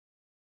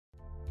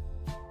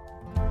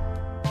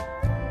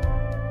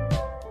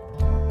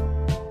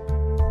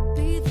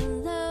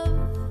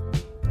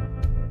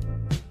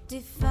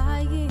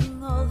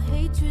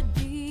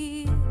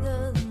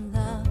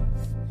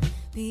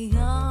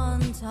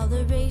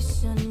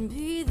Toleration,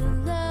 be the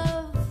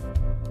love.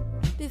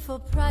 Before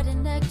pride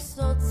and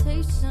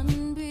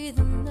exaltation, be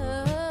the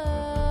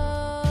love.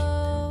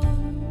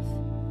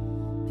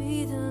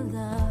 Be the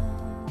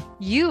love.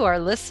 You are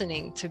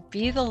listening to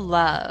Be the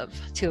Love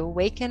to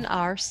awaken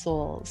our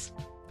souls.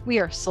 We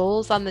are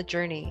souls on the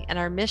journey, and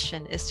our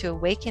mission is to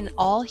awaken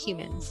all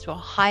humans to a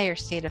higher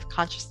state of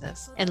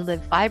consciousness and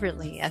live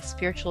vibrantly as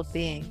spiritual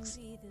beings.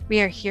 We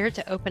are here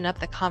to open up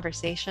the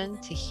conversation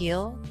to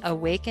heal,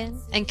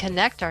 awaken, and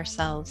connect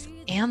ourselves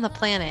and the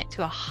planet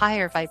to a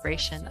higher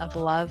vibration of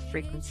love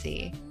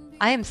frequency.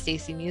 I am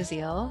Stacey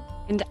Musial.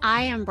 And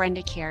I am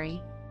Brenda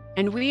Carey.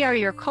 And we are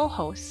your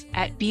co-hosts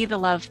at Be the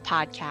Love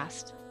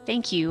podcast.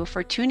 Thank you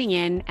for tuning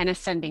in and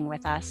ascending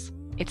with us.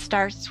 It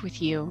starts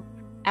with you.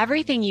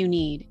 Everything you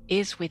need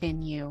is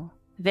within you.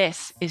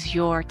 This is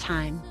your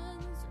time.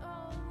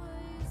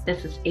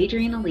 This is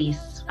Adrienne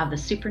Elise of the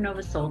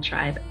Supernova Soul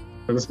Tribe.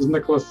 This is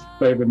Nicholas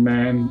David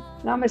Mann.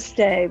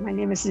 Namaste. My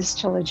name is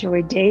Nischala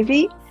Joy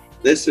Davy.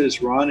 This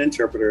is Ron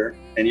Interpreter,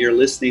 and you're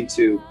listening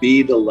to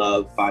Be the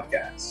Love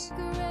podcast.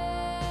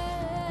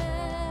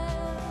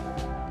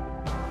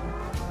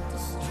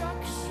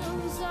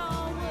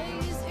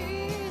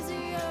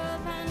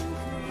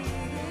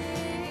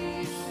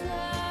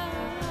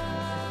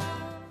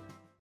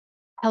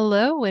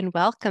 Hello and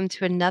welcome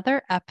to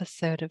another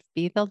episode of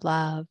Be the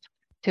Love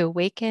to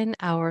awaken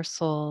our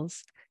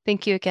souls.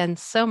 Thank you again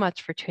so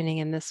much for tuning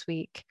in this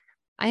week.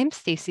 I am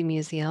Stacey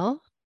Musial.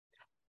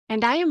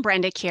 And I am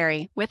Brenda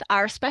Carey with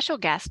our special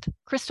guest,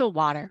 Crystal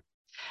Water.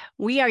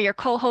 We are your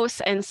co-hosts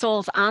and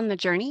souls on the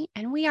journey,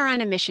 and we are on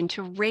a mission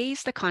to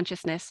raise the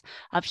consciousness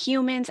of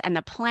humans and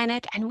the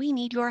planet, and we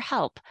need your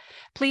help.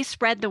 Please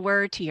spread the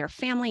word to your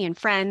family and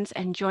friends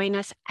and join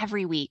us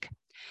every week.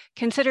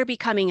 Consider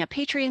becoming a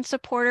Patreon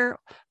supporter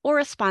or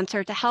a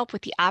sponsor to help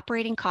with the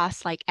operating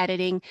costs like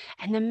editing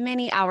and the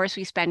many hours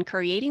we spend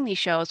creating these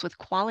shows with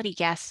quality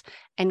guests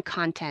and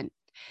content.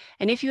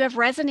 And if you have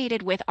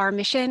resonated with our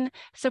mission,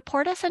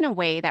 support us in a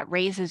way that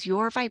raises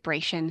your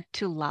vibration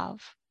to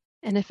love.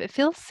 And if it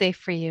feels safe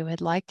for you,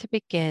 I'd like to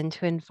begin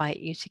to invite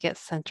you to get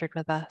centered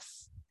with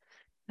us.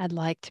 I'd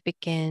like to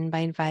begin by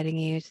inviting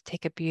you to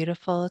take a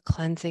beautiful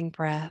cleansing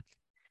breath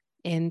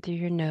in through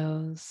your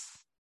nose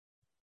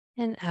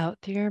and out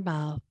through your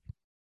mouth,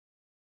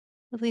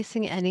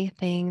 releasing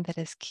anything that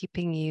is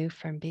keeping you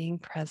from being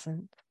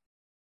present.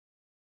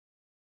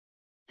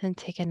 And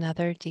take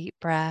another deep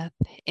breath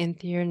in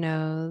through your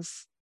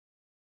nose,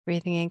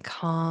 breathing in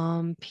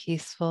calm,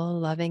 peaceful,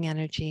 loving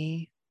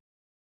energy,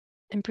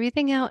 and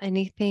breathing out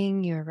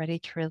anything you are ready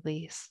to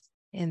release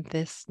in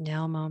this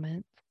now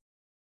moment.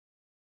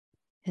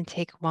 And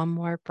take one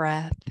more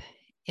breath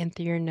in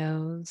through your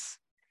nose,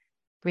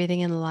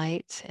 breathing in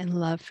light and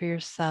love for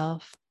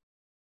yourself.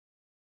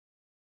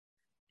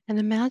 And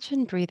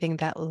imagine breathing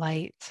that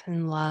light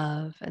and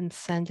love and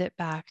send it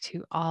back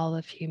to all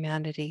of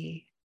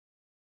humanity,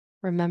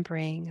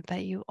 remembering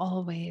that you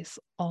always,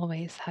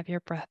 always have your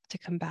breath to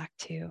come back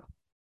to.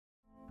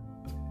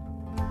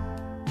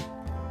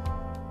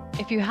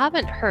 If you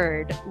haven't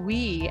heard,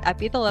 we at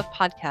Be the Love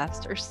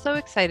podcast are so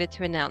excited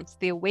to announce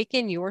the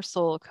Awaken Your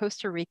Soul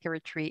Costa Rica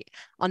retreat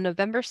on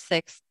November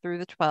 6th through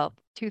the 12th,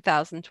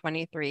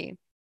 2023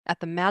 at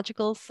the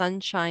Magical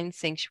Sunshine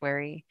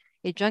Sanctuary,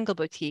 a jungle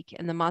boutique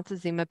in the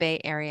Montezuma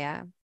Bay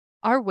area.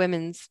 Our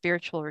women's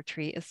spiritual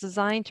retreat is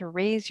designed to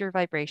raise your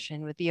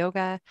vibration with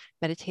yoga,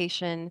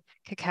 meditation,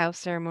 cacao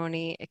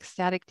ceremony,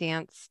 ecstatic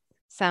dance,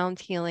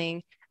 sound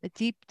healing, a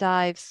deep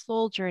dive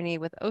soul journey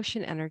with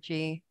ocean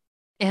energy,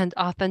 and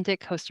authentic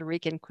Costa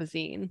Rican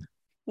cuisine.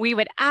 We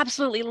would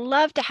absolutely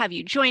love to have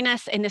you join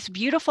us in this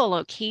beautiful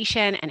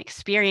location and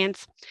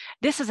experience.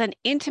 This is an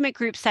intimate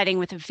group setting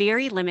with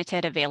very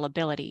limited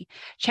availability.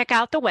 Check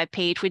out the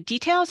webpage with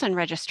details and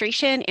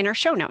registration in our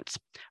show notes.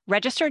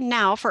 Register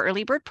now for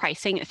early bird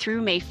pricing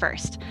through May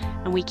 1st,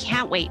 and we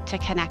can't wait to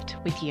connect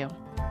with you.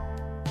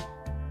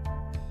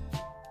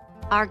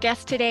 Our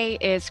guest today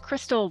is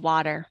Crystal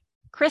Water.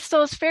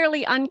 Crystal's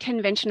fairly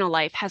unconventional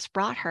life has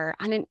brought her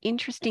on an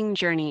interesting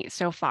journey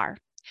so far.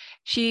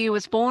 She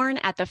was born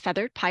at the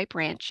Feathered Pipe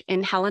Ranch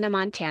in Helena,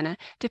 Montana,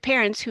 to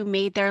parents who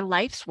made their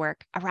life's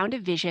work around a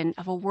vision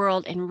of a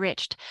world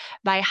enriched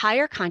by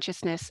higher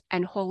consciousness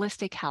and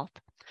holistic health.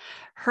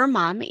 Her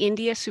mom,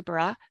 India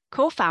Subara,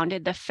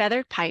 co-founded the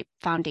Feathered Pipe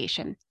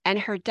Foundation, and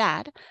her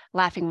dad,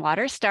 Laughing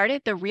Water,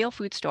 started the Real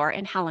Food Store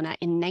in Helena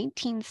in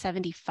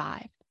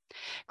 1975.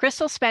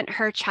 Crystal spent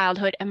her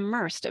childhood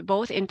immersed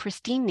both in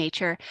pristine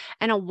nature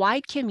and a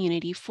wide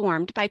community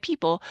formed by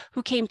people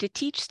who came to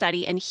teach,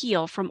 study, and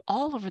heal from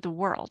all over the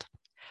world.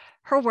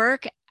 Her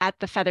work at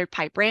the Feathered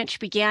Pipe Ranch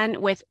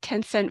began with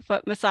 10-cent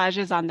foot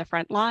massages on the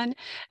front lawn,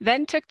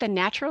 then took the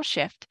natural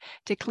shift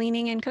to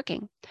cleaning and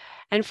cooking.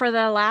 And for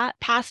the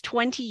past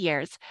 20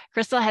 years,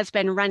 Crystal has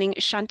been running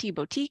Shanti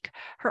Boutique,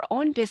 her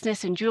own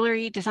business in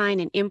jewelry, design,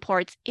 and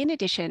imports, in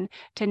addition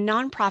to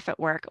nonprofit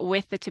work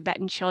with the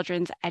Tibetan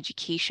Children's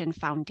Education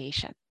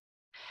Foundation.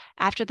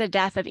 After the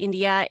death of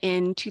India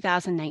in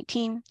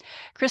 2019,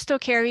 Crystal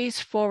carries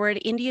forward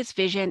India's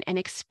vision and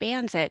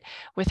expands it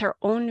with her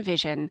own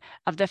vision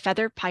of the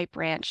Feathered Pipe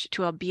Ranch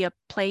to be a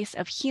place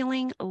of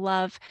healing,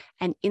 love,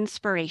 and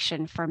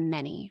inspiration for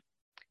many.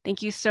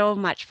 Thank you so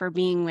much for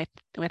being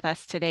with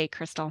us today,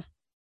 Crystal.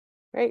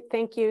 Great.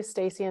 Thank you,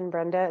 Stacy and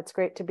Brenda. It's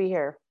great to be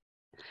here.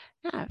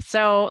 Yeah,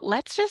 so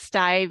let's just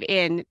dive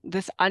in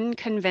this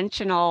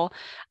unconventional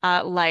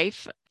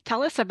life.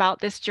 Tell us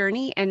about this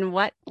journey and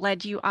what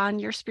led you on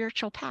your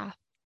spiritual path.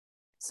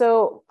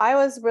 So I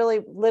was really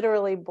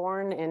literally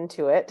born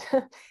into it.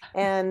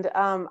 And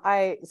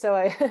I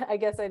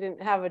guess I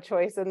didn't have a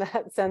choice in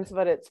that sense,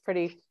 but it's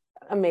pretty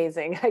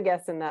amazing, I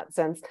guess, in that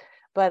sense.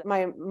 But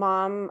my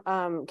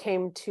mom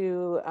came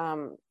to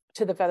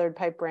the Feathered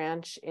Pipe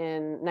Ranch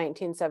in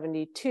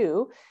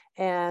 1972,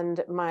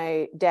 and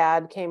my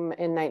dad came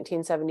in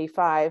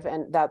 1975,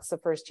 and that's the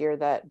first year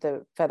that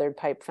the Feathered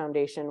Pipe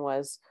Foundation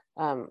was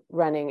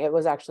running. It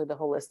was actually the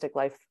Holistic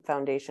Life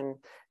Foundation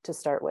to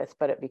start with,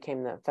 but it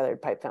became the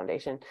Feathered Pipe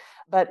Foundation.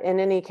 But in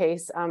any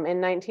case, in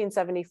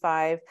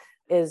 1975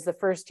 is the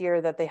first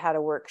year that they had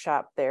a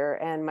workshop there,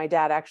 and my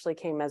dad actually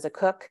came as a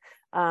cook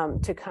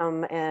to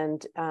come,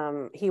 and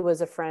he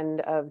was a friend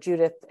of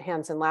Judith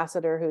Hanson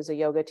Lassiter, who's a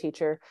yoga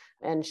teacher,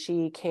 and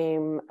she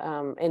came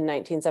in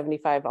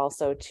 1975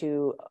 also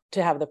to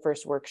have the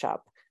first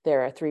workshop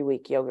there, a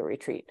 3-week yoga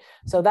retreat.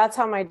 So that's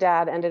how my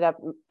dad ended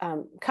up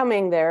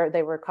coming there.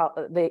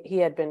 He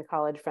had been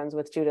college friends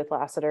with Judith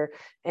Lassiter,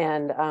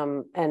 and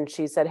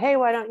she said, "Hey,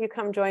 why don't you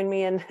come join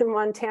me in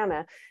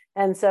Montana?"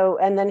 And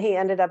then he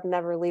ended up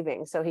never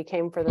leaving. So he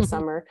came for the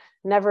summer,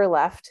 never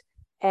left.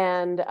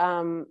 And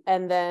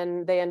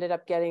then they ended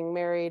up getting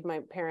married, my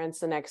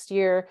parents, the next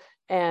year,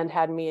 and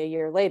had me a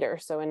year later.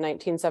 So in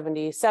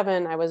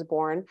 1977, I was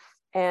born,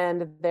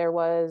 and there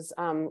was,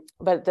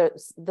 but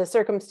the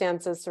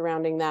circumstances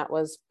surrounding that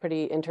was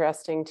pretty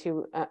interesting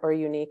or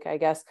unique, I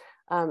guess,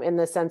 in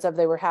the sense of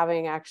they were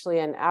having actually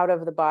an out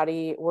of the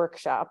body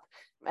workshop.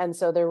 And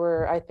so there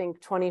were, I think,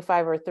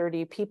 25 or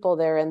 30 people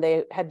there, and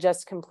they had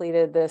just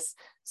completed this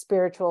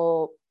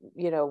spiritual,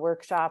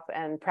 workshop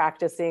and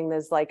practicing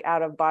this like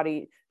out of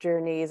body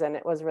journeys. And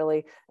it was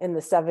really in the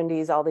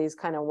 70s, all these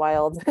kind of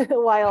wild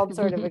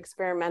sort of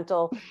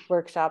experimental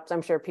workshops.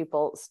 I'm sure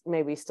people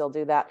maybe still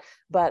do that.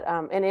 But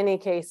in any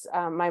case,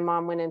 my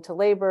mom went into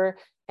labor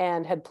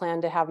and had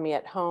planned to have me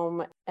at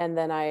home. And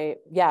then I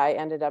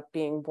ended up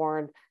being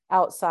born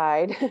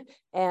outside,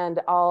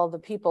 and all the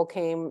people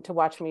came to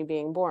watch me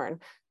being born.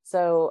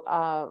 So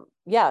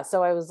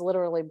so I was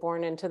literally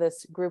born into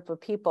this group of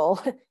people,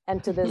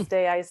 and to this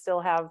day I still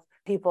have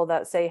people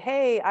that say,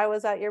 "Hey, I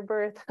was at your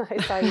birth. I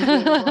saw you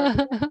being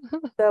born."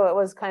 So it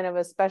was kind of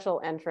a special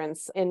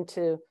entrance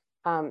into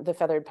the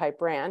Feathered Pipe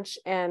Ranch,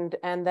 and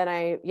then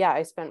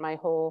I spent my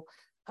whole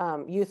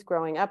youth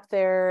growing up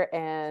there,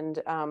 and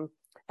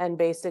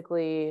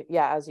basically,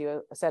 as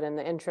you said in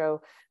the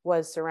intro,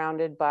 was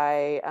surrounded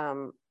by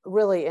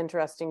really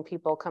interesting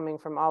people coming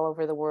from all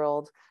over the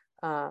world.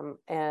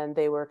 And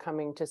they were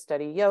coming to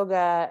study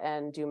yoga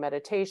and do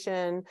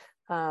meditation.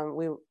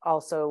 We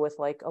also with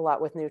a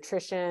lot with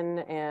nutrition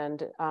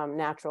and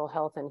natural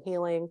health and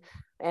healing,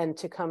 and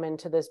to come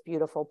into this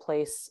beautiful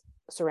place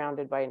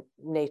surrounded by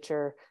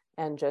nature.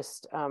 And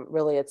just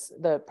really,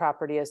 the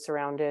property is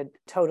surrounded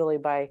totally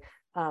by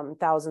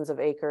thousands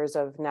of acres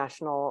of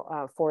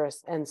national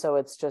forest. And so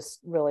it's just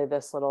really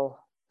this little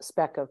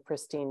speck of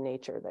pristine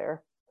nature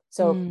there.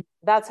 So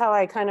that's how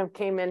I kind of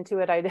came into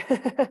it. I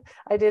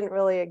didn't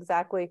really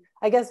exactly,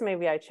 I guess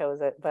maybe I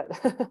chose it, but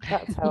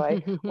that's how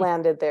I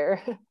landed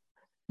there.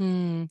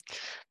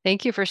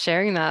 Thank you for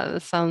sharing that.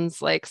 It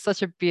sounds like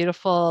such a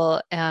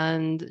beautiful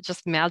and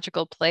just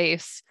magical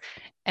place.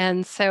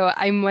 And so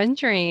I'm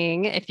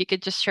wondering if you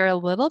could just share a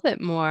little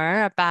bit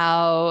more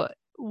about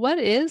what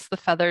is the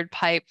Feathered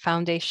Pipe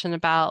Foundation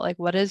about? Like,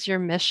 what is your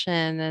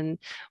mission and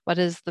what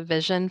is the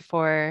vision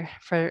for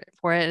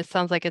it? It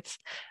sounds like it's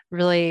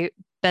really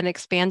been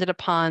expanded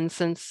upon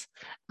since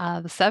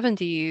the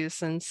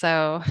 70s. And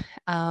so,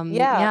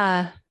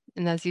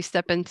 and as you've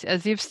stepped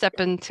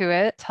into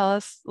it, tell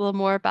us a little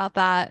more about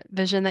that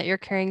vision that you're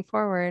carrying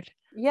forward.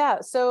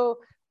 Yeah. So,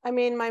 I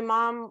mean, my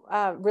mom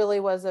really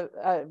was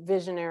a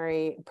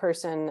visionary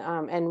person,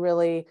 and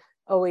really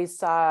always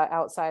saw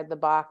outside the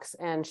box,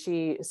 and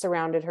she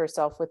surrounded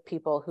herself with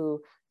people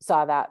who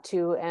saw that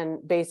too.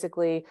 And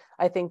basically,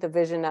 I think the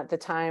vision at the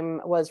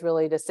time was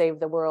really to save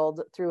the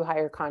world through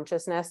higher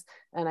consciousness.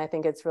 And I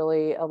think it's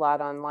really a lot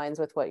on lines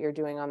with what you're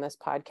doing on this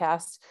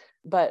podcast.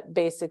 But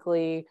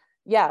basically,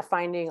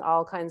 finding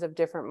all kinds of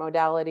different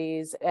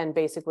modalities and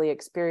basically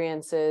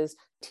experiences,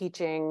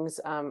 teachings,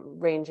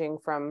 ranging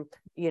from,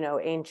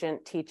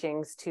 ancient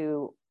teachings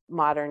to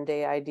modern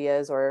day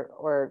ideas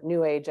or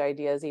new age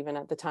ideas, even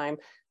at the time,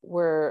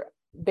 were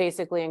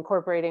basically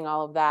incorporating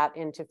all of that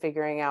into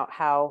figuring out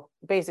how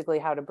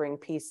to bring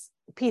peace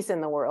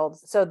in the world.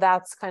 So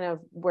that's kind of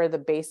where the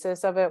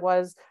basis of it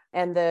was.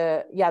 And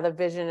the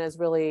vision is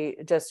really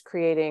just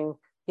creating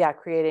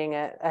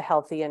a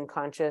healthy and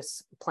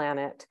conscious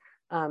planet.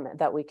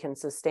 that we can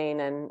sustain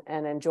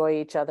and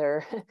enjoy each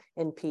other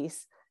in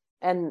peace.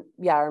 And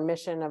yeah, our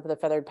mission of the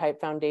Feathered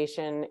Pipe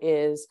Foundation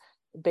is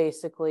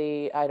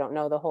basically, I don't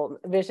know the whole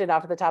vision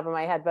off the top of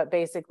my head, but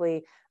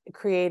basically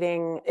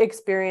creating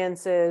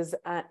experiences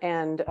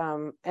and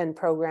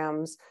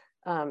programs,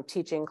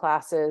 teaching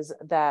classes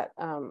that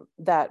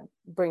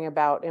bring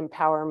about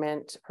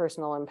empowerment,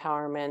 personal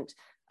empowerment,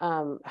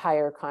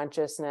 higher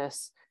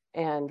consciousness,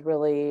 and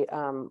really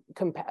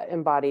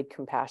embodied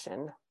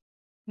compassion.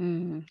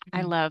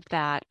 I love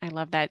that. I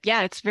love that.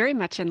 Yeah, it's very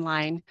much in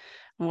line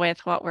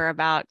with what we're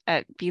about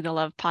at Be the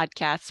Love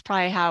podcast.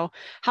 Probably how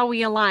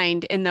we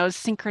aligned in those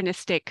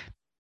synchronistic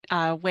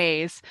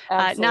ways.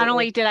 Not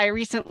only did I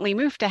recently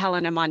move to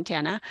Helena,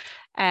 Montana,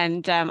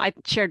 and I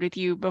shared with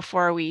you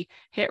before we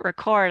hit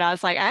record, I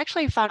was like, I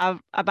actually found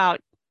out about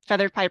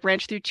Feathered Pipe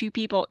Ranch through two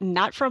people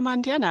not from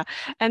Montana.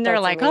 And they're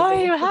like, amazing.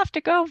 Oh, you have to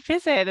go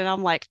visit. And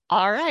I'm like,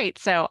 all right.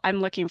 So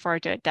I'm looking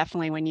forward to it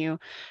definitely when you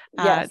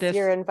yes,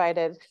 you're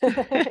invited.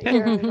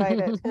 You're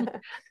invited.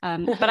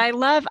 But I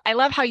love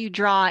how you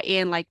draw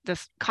in like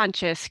this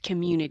conscious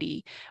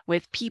community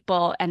with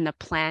people and the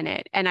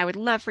planet. And I would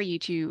love for you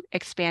to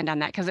expand on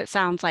that, because it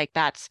sounds like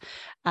that's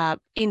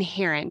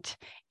inherent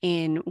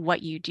in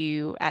what you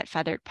do at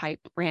Feathered Pipe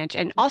Ranch,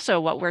 and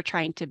also what we're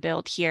trying to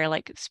build here,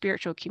 like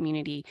spiritual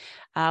community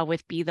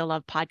with Be the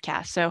Love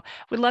podcast. So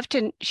would love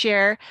to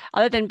share,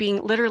 other than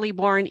being literally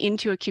born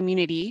into a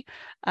community,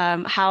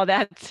 how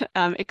that's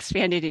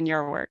expanded in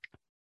your work.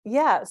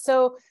 Yeah.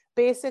 So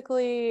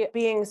basically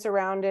being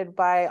surrounded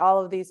by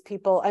all of these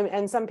people,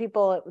 and some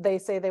people, they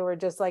say they were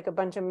just like a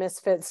bunch of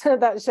misfits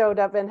that showed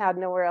up and had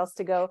nowhere else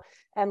to go.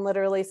 And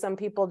literally some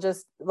people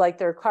just like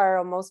their car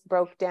almost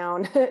broke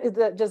down,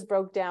 that just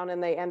broke down,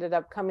 and they ended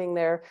up coming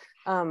there,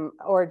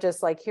 or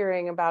just like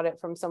hearing about it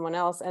from someone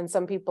else. And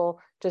some people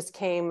just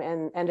came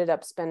and ended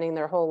up spending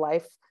their whole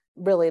life,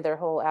 really their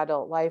whole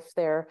adult life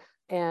there.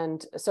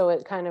 And so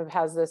it kind of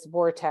has this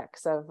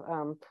vortex of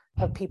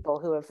people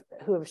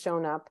who have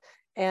shown up.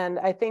 And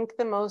I think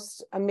the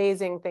most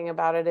amazing thing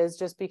about it is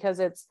just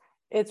because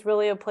it's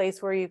really a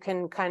place where you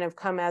can kind of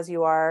come as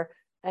you are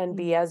and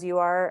be as you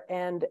are.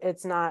 And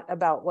it's not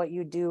about what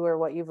you do or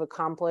what you've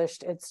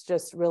accomplished. It's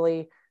just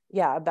really,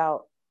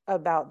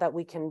 about that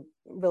we can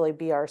really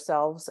be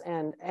ourselves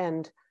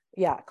and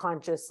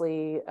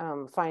consciously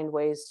find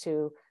ways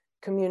to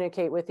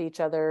communicate with each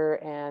other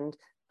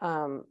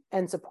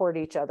and support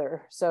each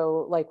other.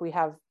 So like we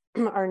have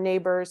our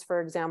neighbors, for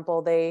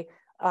example, they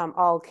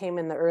all came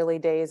in the early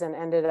days and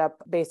ended up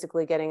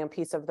basically getting a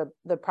piece of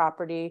the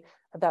property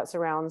that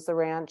surrounds the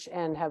ranch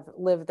and have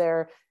lived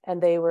there.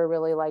 And they were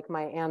really like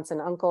my aunts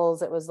and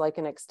uncles. It was like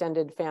an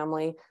extended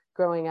family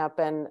growing up.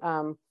 And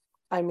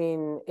I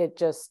mean, it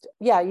just,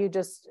 you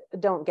just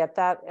don't get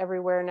that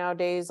everywhere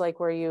nowadays, like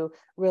where you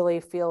really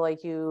feel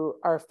like you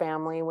are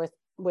family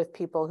with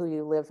people who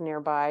you live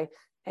nearby.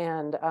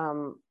 And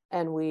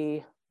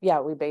we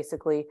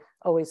basically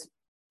always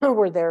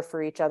were there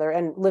for each other,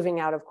 and living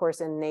out, of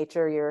course, in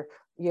nature,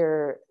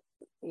 you're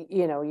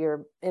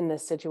in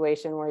this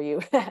situation where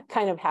you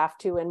kind of have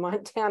to in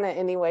Montana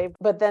anyway.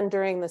 But then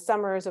during the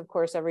summers, of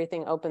course,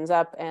 everything opens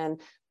up and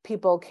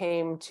people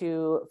came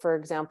to, for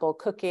example,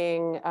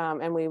 cooking,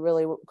 and we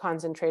really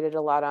concentrated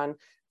a lot on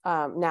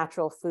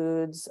natural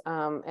foods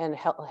and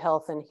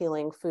health and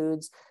healing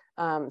foods.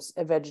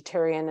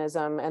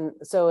 Vegetarianism. And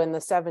so in the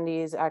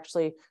 70s,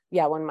 actually,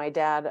 when my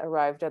dad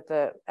arrived at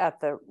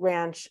the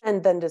ranch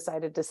and then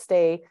decided to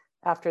stay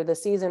after the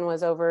season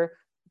was over,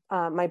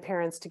 my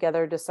parents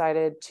together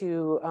decided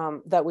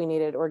that we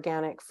needed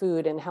organic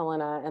food in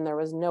Helena, and there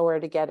was nowhere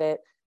to get it.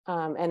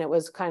 And it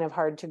was kind of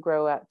hard to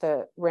grow at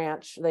the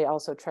ranch. They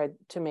also tried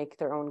to make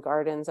their own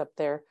gardens up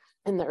there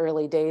in the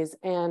early days.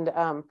 And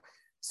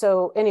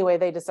so anyway,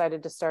 they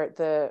decided to start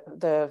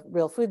the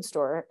real food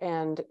store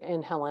and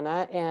in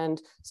Helena,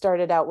 and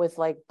started out with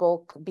like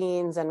bulk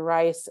beans and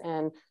rice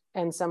and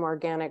some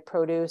organic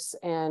produce,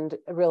 and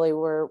really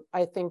were,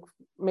 I think,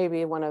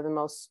 maybe one of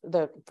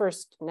the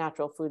first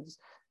natural foods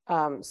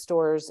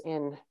stores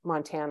in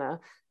Montana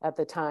at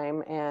the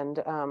time, and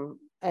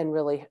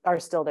really are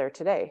still there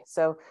today.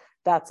 So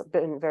that's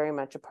been very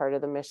much a part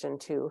of the mission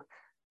too.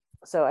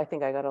 So I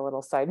think I got a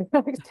little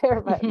sidetracked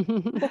there, but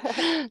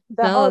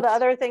the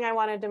other thing I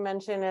wanted to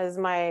mention is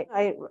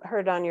I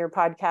heard on your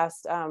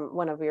podcast,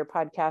 one of your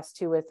podcasts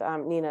too, with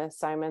Nina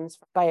Simons,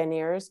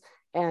 Pioneers,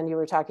 and she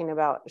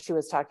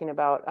was talking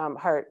about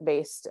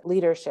heart-based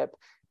leadership.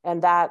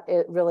 And that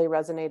it really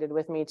resonated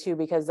with me too,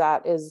 because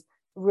that is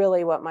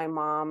really what my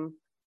mom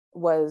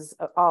was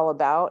all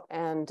about.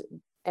 And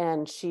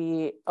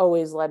she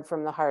always led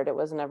from the heart. It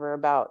was never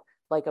about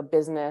like a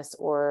business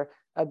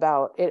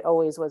it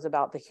always was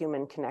about the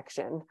human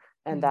connection.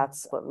 And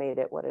that's what made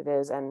it what it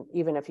is. And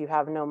even if you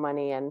have no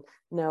money and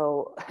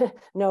no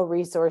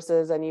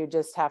resources, and you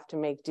just have to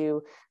make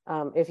do,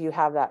 if you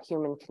have that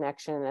human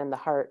connection and the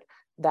heart,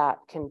 that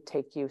can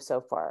take you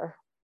so far.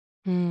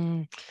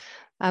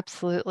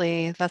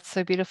 Absolutely. That's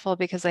so beautiful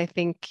because I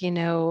think,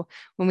 when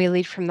we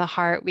lead from the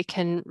heart, we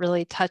can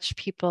really touch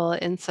people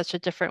in such a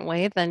different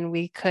way than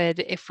we could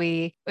if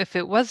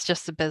it was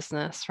just a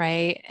business,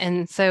 right?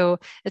 And so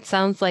it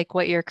sounds like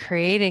what you're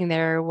creating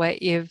there,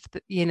 what you've,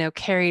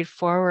 carried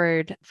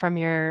forward from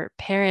your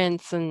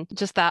parents and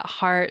just that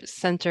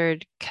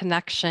heart-centered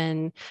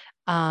connection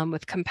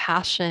with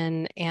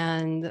compassion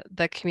and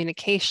the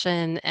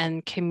communication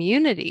and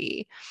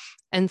community.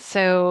 And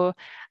so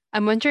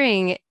I'm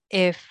wondering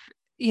if,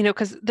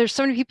 because there's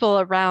so many people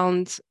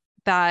around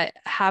that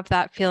have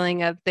that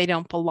feeling of they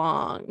don't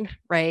belong,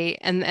 right?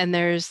 And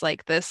there's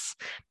like this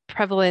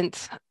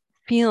prevalent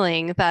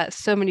feeling that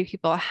so many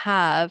people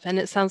have. And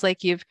it sounds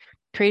like you've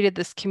created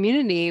this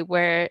community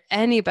where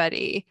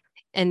anybody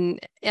and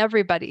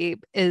everybody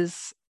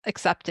is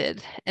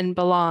accepted and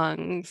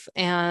belongs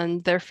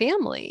and their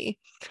family.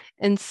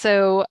 And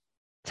so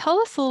tell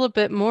us a little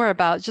bit more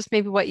about just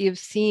maybe what you've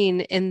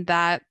seen in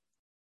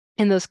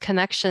those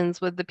connections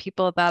with the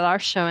people that are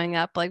showing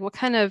up. Like, what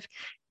kind of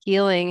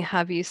healing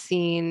have you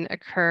seen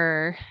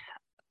occur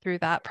through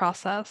that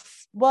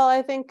process? Well,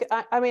 I think,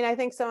 I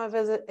think some of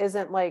it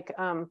isn't like,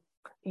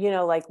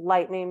 like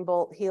lightning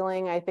bolt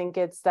healing. I think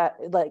it's that,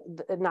 like,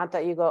 not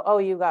that you go, oh,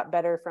 you got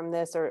better from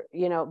this, or,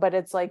 but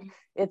it's like,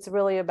 it's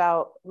really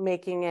about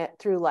making it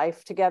through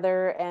life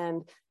together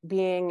and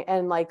being,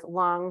 and like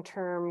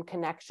long-term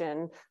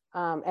connection.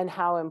 And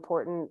how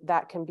important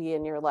that can be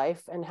in your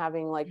life, and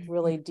having like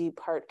really deep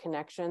heart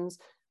connections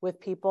with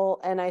people.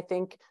 And I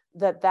think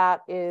that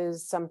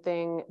is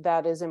something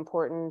that is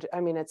important. I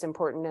mean, it's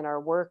important in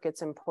our work,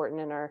 it's important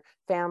in our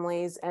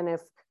families.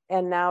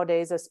 And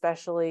nowadays,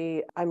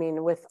 especially, I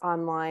mean, with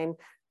online,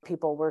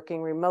 people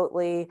working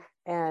remotely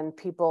and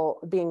people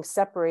being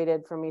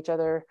separated from each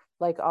other,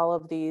 like all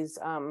of these,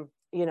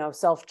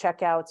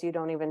 self-checkouts, you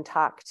don't even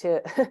talk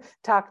to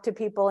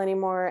people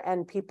anymore.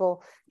 And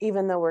people,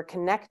 even though we're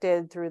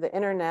connected through the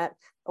internet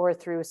or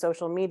through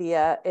social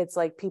media, it's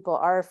like people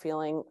are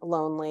feeling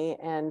lonely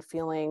and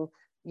feeling,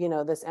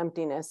 this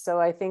emptiness.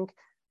 So I think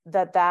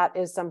that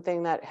is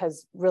something that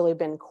has really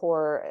been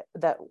core,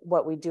 that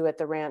what we do at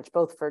the ranch,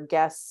 both for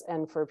guests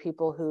and for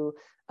people who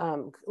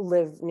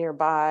live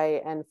nearby,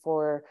 and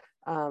for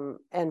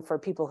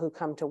people who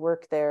come to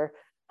work there.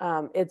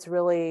 It's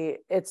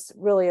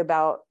really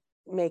about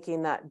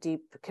making that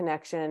deep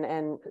connection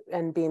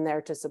and being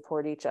there to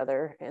support each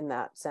other in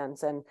that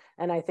sense.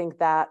 And I think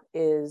that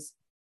is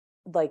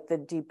like the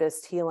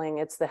deepest healing.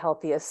 It's the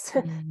healthiest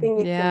thing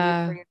you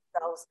can do for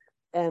yourselves.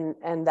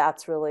 And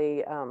that's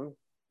really,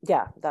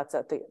 that's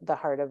at the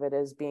heart of it,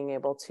 is being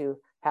able to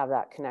have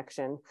that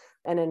connection.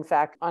 And in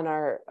fact, on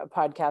our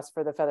podcast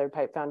for the Feathered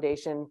Pipe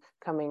Foundation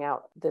coming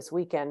out this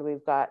weekend,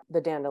 we've got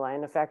the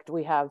Dandelion Effect.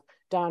 We have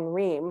Don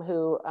Ream,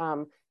 who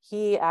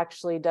he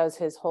actually does,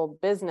 his whole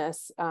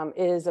business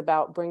is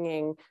about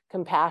bringing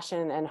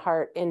compassion and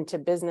heart into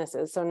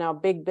businesses. So now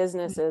big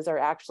businesses are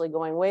actually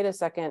going, wait a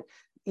second,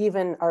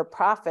 even our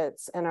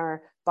profits and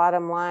our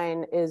bottom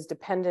line is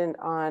dependent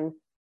on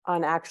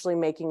actually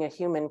making a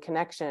human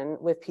connection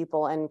with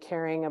people and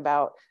caring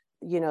about,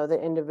 the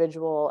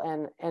individual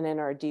and in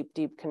our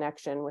deep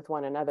connection with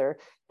one another.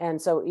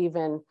 And so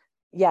even,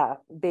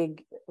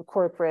 big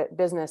corporate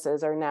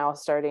businesses are now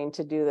starting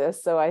to do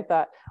this. So I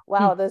thought,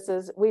 wow,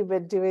 we've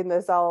been doing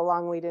this all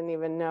along. We didn't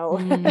even know.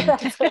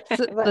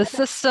 The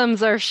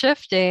systems are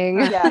shifting.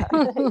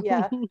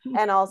 Yeah.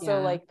 And also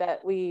like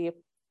that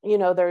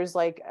there's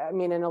like, I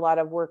mean, in a lot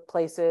of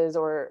workplaces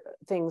or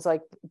things,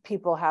 like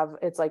people have,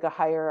 it's like a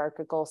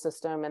hierarchical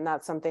system. And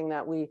that's something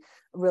that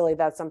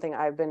that's something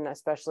I've been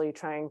especially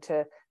trying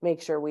to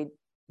make sure we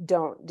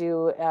don't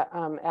do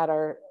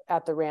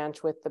at the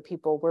ranch with the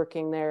people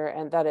working there,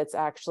 and that it's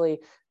actually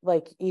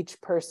like each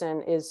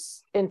person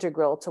is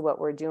integral to what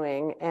we're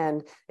doing.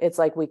 And it's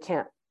like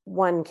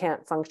one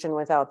can't function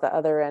without the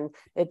other. And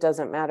it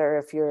doesn't matter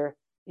if you're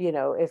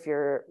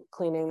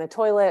cleaning the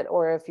toilet,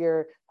 or if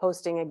you're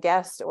hosting a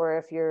guest, or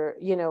if you're,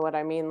 what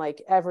I mean, like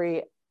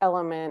every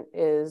element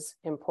is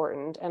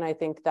important. And I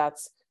think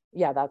that's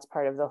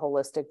part of the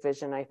holistic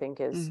vision, I think,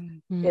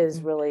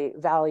 is really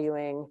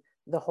valuing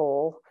the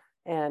whole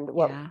and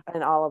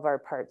and all of our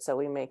parts that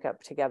we make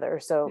up together.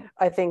 So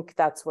I think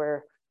that's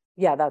where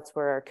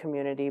our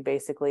community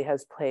basically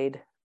has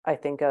played, I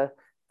think, a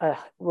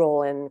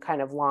role in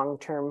kind of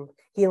long-term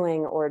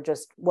healing, or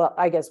just,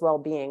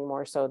 well-being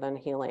more so than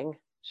healing.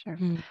 Sure.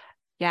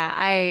 Yeah,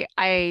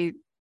 I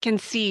can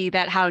see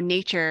that how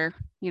nature,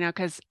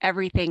 because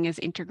everything is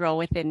integral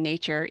within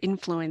nature,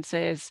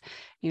 influences,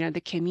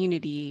 the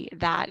community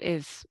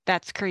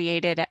that's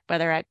created,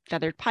 whether at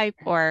Feathered Pipe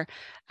or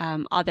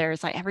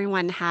others. Like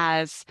everyone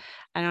has,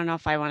 I don't know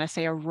if I want to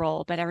say a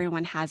role, but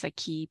everyone has a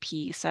key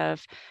piece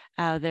of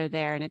they're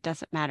there, and it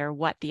doesn't matter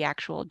what the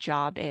actual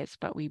job is,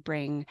 but we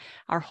bring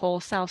our whole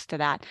selves to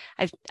that.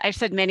 I've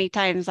said many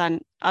times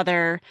on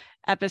other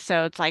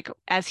episodes, like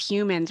as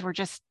humans, we're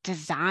just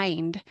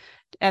designed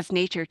as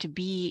nature to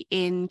be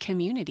in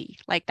community.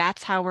 Like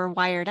that's how we're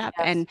wired up.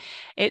 Yes. And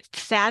it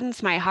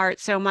saddens my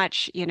heart so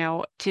much,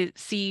 to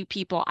see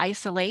people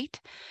isolate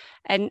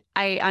And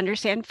I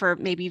understand for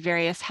maybe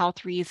various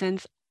health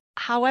reasons.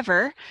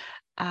 However,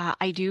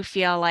 I do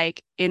feel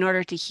like in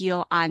order to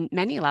heal on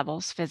many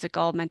levels,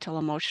 physical, mental,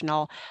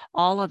 emotional,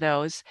 all of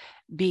those,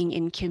 being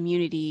in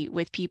community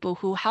with people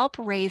who help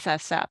raise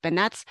us up. And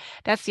that's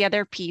the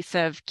other piece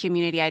of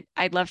community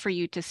I'd love for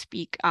you to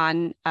speak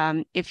on,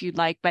 if you'd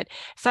like. But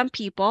some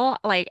people,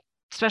 like,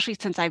 especially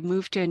since I've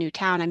moved to a new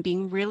town, I'm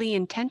being really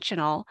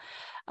intentional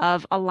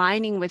of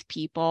aligning with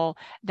people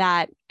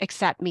that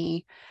accept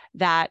me,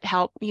 that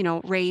help,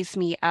 raise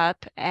me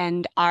up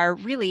and are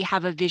really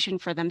have a vision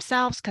for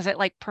themselves, because it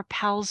like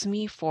propels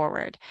me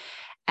forward.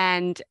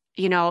 And,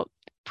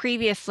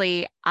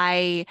 previously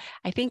I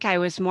think I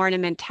was more in a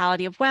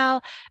mentality of,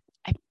 well,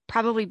 I've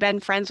probably been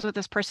friends with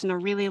this person a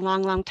really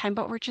long, long time,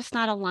 but we're just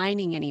not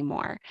aligning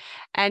anymore.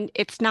 And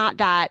it's not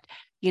that,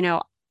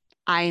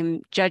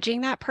 I'm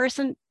judging that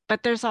person,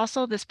 but there's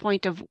also this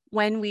point of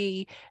when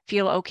we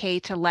feel okay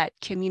to let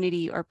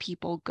community or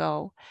people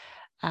go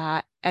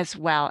as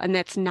well. And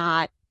that's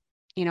not,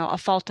 a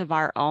fault of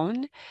our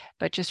own,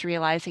 but just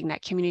realizing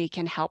that community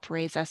can help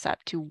raise us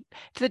up to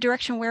the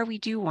direction where we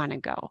do want to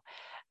go.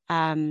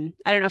 I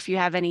don't know if you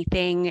have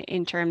anything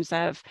in terms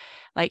of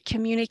like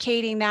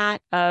communicating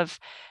that of,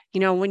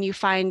 when you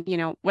find,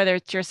 whether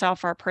it's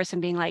yourself or a person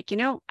being like,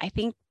 I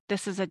think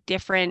this is I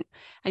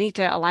need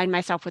to align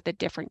myself with a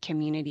different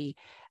community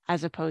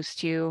as opposed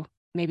to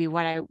maybe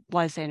what I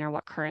was in or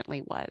what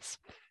currently was.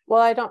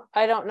 Well,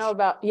 I don't know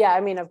about, yeah,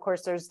 I mean, of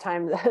course, there's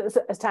times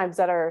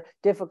that are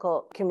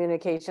difficult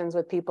communications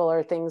with people,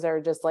 or things are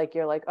just like,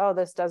 you're like, oh,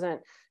 this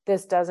doesn't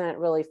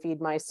really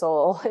feed my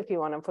soul, if you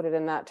want to put it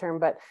in that term.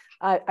 But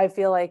I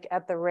feel like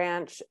at the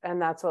ranch,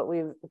 and that's what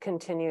we've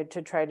continued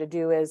to try to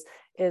do, is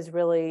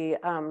really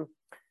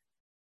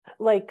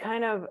like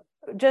kind of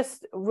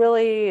just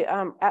really,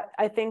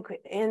 I think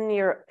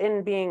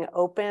in being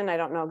open, I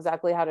don't know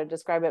exactly how to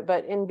describe it,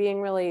 but in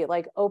being really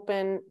like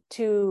open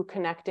to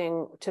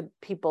connecting to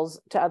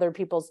other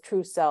people's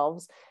true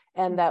selves,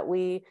 and that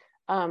we,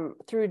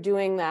 through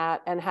doing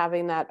that and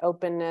having that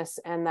openness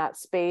and that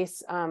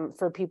space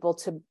for people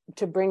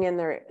to bring in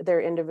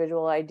their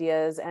individual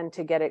ideas and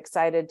to get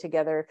excited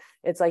together,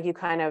 it's like you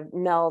kind of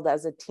meld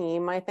as a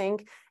team, I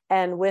think.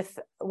 And with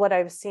what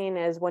I've seen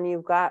is when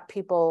you've got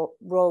people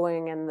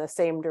rowing in the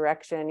same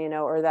direction,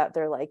 or that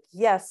they're like,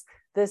 yes,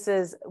 this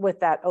is, with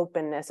that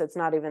openness, it's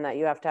not even that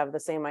you have to have the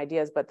same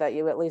ideas, but that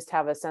you at least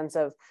have a sense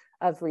of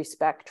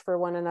respect for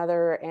one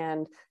another,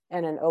 and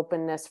an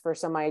openness for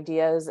some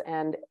ideas,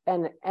 and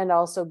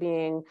also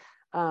being,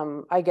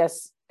 I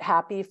guess,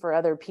 happy for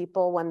other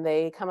people when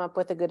they come up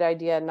with a good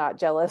idea, not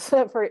jealous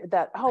for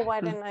that, oh,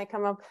 why didn't I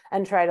come up,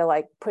 and try to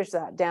like push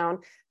that down.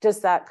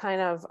 Just that kind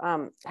of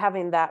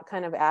having that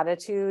kind of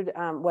attitude,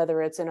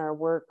 whether it's in our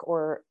work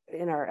or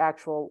in our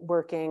actual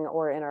working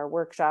or in our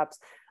workshops,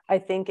 I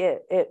think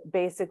it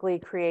basically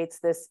creates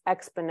this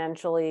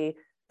exponentially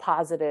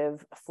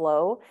positive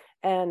flow.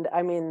 And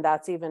I mean,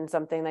 that's even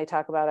something they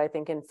talk about, I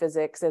think, in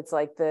physics. It's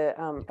like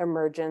the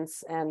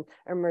emergence and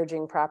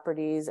emerging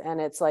properties, and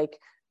it's like,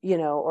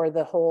 or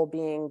the whole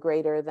being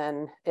greater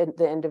than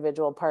the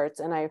individual parts.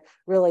 And I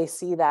really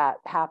see that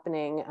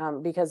happening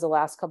because the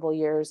last couple of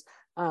years,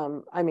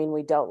 I mean,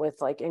 we dealt with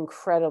like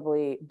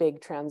incredibly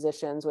big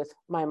transitions with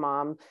my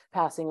mom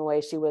passing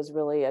away. She was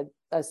really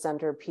a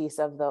centerpiece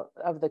of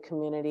the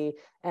community.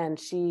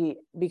 And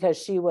because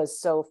she was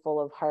so full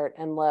of heart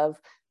and love,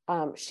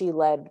 she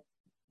led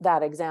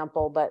that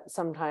example. But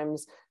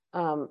sometimes,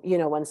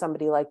 when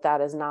somebody like that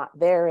is not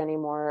there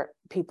anymore,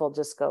 people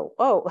just go,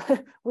 oh,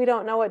 we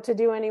don't know what to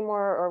do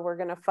anymore, or we're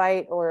going to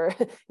fight, or,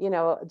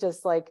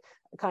 just like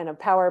kind of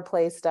power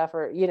play stuff,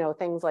 or,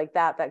 things like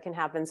that can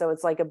happen. So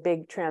it's like a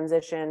big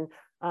transition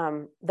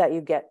that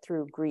you get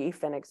through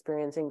grief and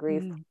experiencing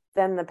grief.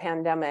 Then the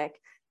pandemic.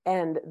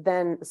 And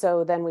then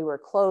we were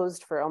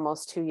closed for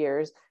almost 2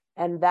 years.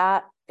 And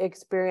that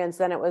experience,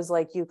 then it was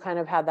like you kind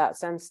of had that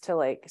sense to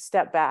like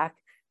step back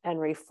and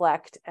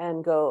reflect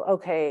and go,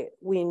 okay,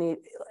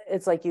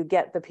 it's like you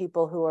get the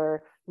people who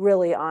are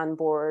really on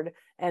board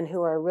and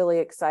who are really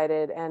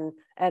excited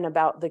and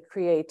about the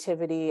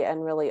creativity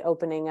and really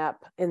opening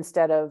up,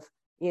 instead of,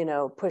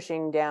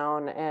 pushing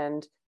down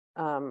and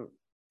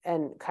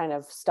kind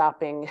of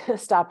stopping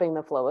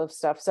the flow of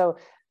stuff. So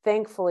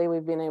thankfully,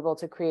 we've been able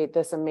to create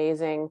this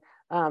amazing,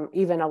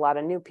 even a lot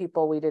of new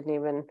people we didn't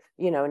even,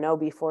 know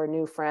before,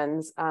 new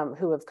friends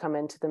who have come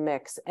into the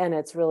mix. And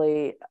it's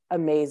really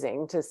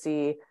amazing to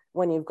see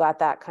when you've got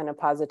that kind of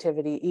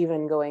positivity,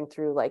 even going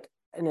through like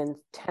an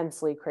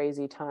intensely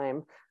crazy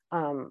time,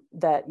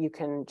 that you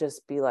can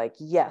just be like,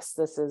 yes,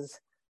 this is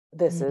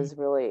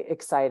really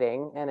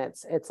exciting. And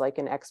it's like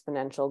an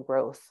exponential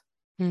growth.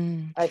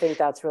 I think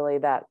that's really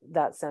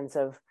that sense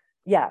of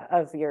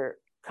your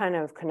kind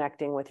of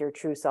connecting with your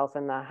true self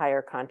and the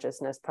higher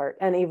consciousness part.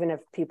 And even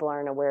if people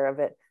aren't aware of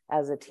it,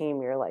 as a team,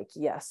 you're like,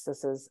 yes,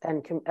 this is,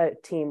 and a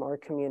team or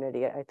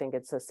community, I think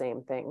it's the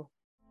same thing.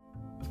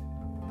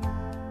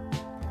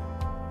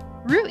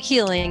 Root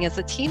Healing is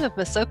a team of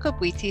Masoko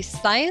Bwiti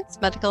science,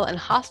 medical, and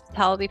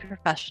hospitality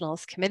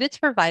professionals committed to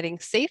providing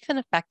safe and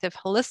effective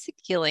holistic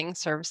healing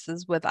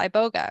services with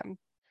Iboga.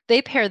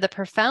 They pair the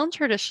profound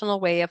traditional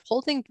way of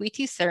holding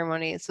Bwiti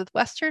ceremonies with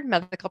Western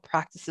medical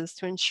practices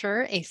to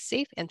ensure a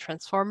safe and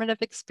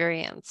transformative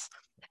experience.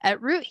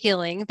 At Root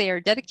Healing, they are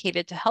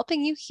dedicated to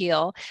helping you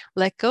heal,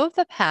 let go of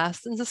the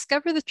past, and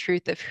discover the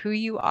truth of who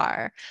you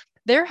are.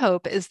 Their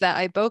hope is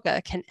that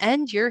Iboga can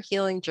end your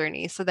healing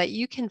journey so that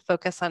you can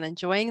focus on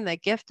enjoying the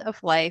gift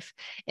of life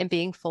and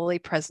being fully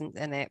present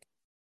in it.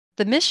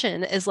 The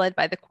mission is led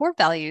by the core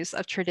values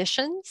of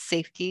tradition,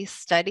 safety,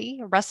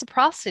 study,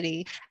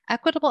 reciprocity,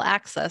 equitable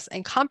access,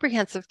 and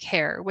comprehensive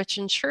care, which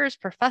ensures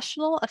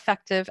professional,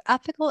 effective,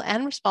 ethical,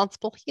 and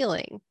responsible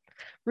healing.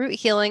 Root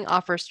Healing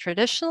offers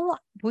traditional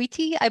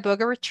Bwiti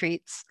Iboga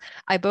retreats,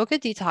 Iboga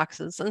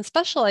detoxes, and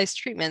specialized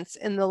treatments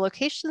in the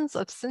locations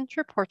of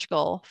Sintra,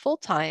 Portugal,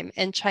 full-time,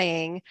 and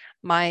Chiang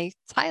Mai,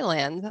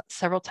 Thailand,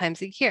 several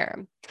times a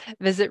year.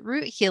 Visit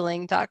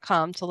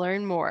roothealing.com to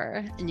learn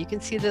more, and you can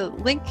see the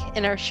link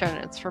in our show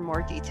notes for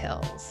more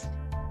details.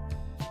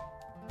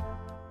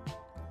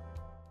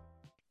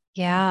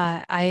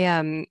 Yeah,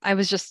 I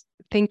was just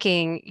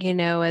thinking,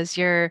 as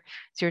you're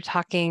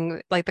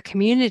talking, like the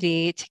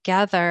community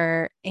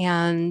together,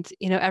 and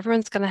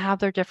everyone's going to have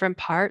their different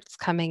parts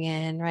coming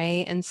in,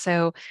 right? And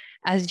so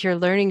as you're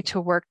learning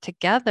to work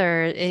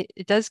together,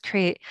 it does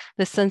create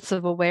the sense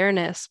of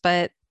awareness,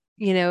 but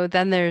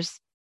then there's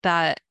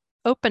that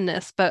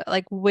openness, but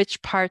like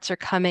which parts are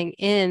coming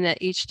in at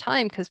each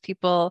time, because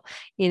people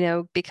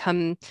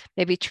become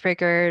maybe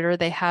triggered, or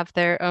they have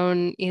their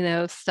own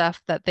stuff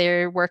that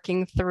they're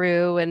working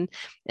through,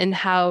 and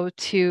how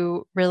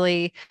to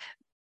really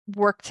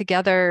work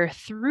together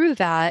through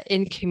that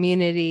in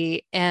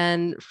community,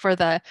 and for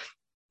the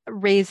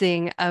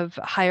raising of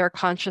higher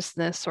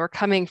consciousness, or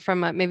coming from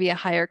maybe a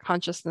higher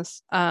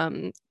consciousness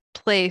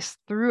place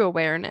through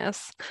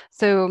awareness.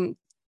 So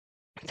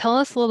tell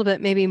us a little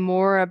bit maybe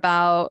more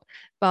about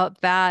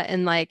that,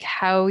 and like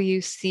how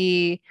you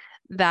see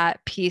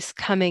that piece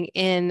coming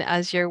in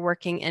as you're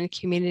working in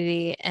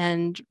community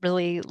and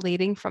really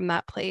leading from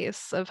that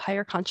place of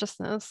higher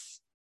consciousness.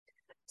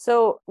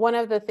 So one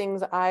of the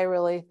things I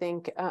really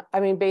think,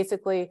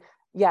 basically,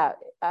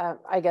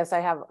 I guess I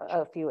have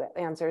a few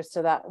answers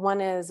to that.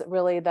 One is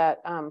really that,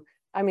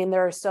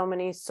 there are so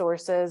many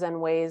sources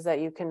and ways that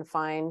you can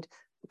find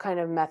kind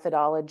of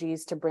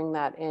methodologies to bring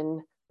that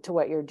in to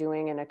what you're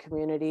doing in a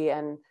community.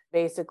 And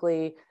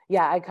basically,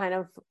 I kind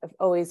of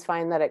always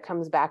find that it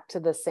comes back to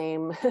the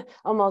same,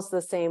 almost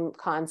the same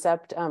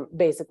concept,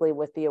 basically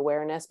with the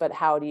awareness, but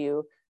how do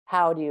you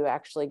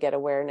actually get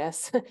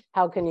awareness?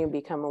 How can you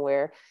become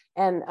aware?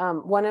 And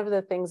one of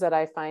the things that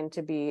I find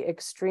to be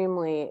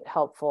extremely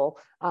helpful,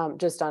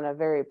 just on a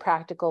very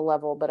practical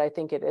level, but I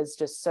think it is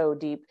just so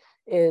deep,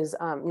 is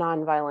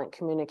nonviolent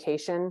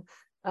communication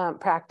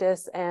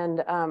practice. And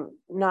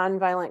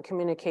nonviolent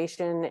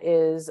communication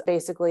is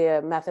basically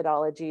a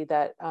methodology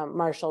that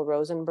Marshall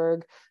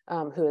Rosenberg,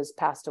 who has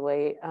passed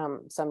away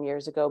some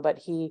years ago, but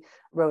he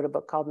wrote a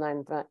book called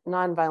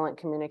Nonviolent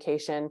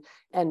Communication.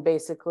 And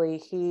basically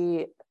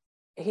he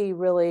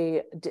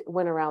really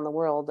went around the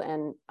world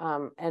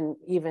and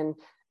even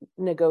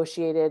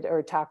negotiated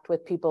or talked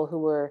with people who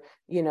were,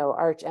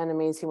 arch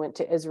enemies. He went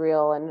to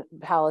Israel and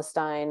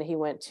Palestine. He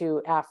went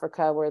to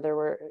Africa, where there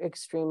were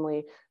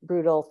extremely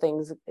brutal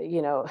things,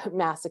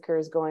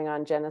 massacres going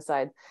on,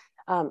 genocide.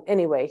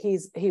 Anyway,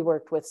 he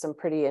worked with some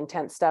pretty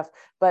intense stuff,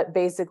 but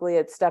basically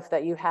it's stuff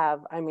that you have.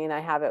 I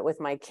have it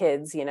with my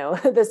kids,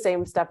 the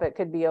same stuff. It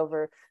could be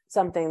over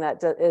something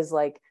that is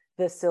like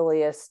the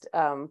silliest,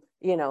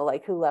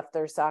 like who left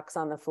their socks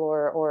on the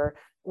floor or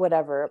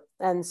whatever.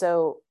 And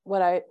so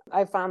what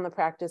I found the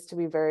practice to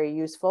be very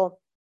useful.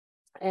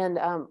 And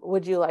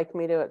would you like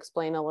me to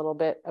explain a little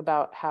bit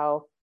about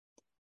how?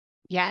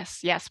 Yes,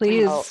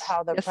 please.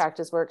 How the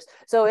practice works.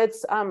 So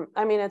it's,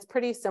 it's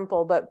pretty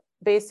simple, but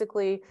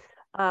basically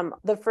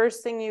the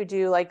first thing you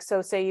do,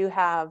 say you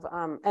have,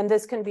 and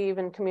this can be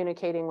even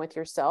communicating with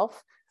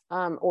yourself,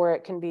 or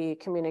it can be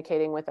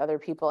communicating with other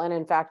people. And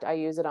in fact, I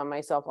use it on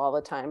myself all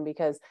the time,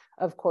 because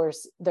of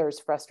course there's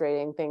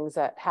frustrating things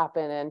that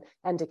happen,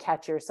 and to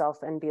catch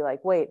yourself and be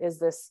like, wait, is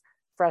this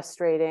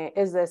frustrating?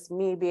 Is this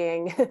me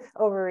being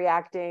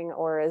overreacting,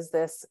 or is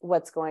this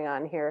what's going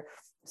on here?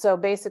 So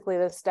basically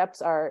the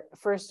steps are,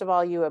 first of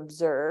all, you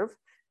observe,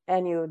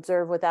 and you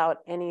observe without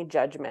any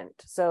judgment.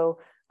 So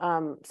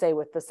say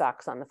with the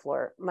socks on the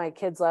floor, my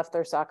kids left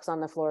their socks on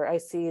the floor. I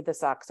see the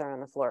socks are on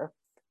the floor.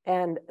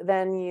 And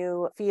then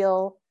you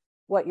feel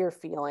what you're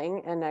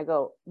feeling. And I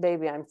go,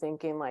 baby, I'm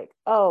thinking like,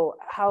 oh,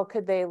 how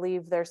could they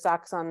leave their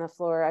socks on the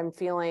floor? I'm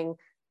feeling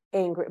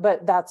angry,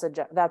 but that's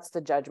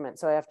the judgment.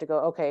 So I have to go,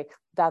 okay,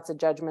 that's a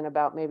judgment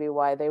about maybe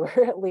why they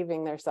were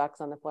leaving their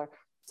socks on the floor.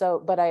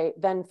 So, but I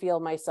then feel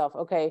myself,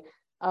 okay,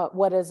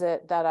 what is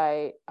it that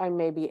I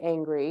may be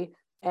angry?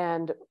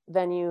 And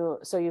then you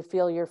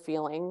feel your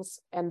feelings,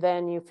 and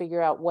then you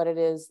figure out what it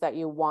is that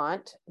you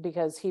want,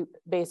 because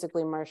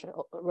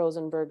Marshall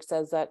Rosenberg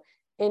says that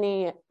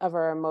any of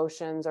our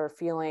emotions or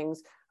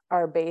feelings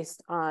are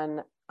based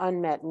on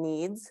unmet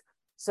needs.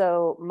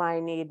 So my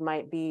need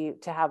might be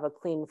to have a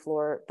clean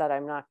floor that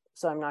I'm not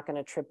going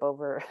to trip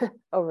over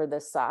over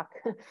this sock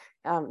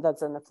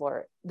that's in the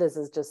floor. This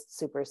is just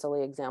super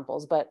silly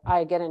examples, but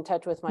I get in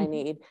touch with my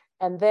need,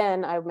 and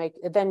then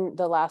then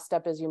the last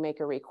step is you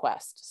make a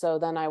request. So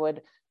then I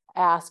would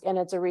ask, and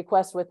it's a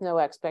request with no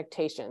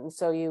expectations.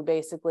 So you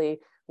basically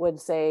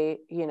would say,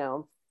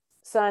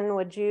 son,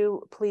 would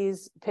you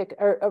please pick,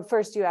 or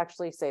first you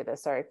actually say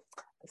this, sorry,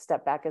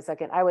 step back a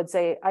second. I would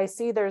say, I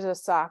see there's a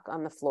sock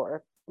on the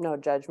floor, no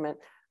judgment,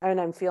 and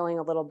I'm feeling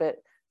a little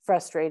bit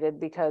frustrated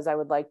because I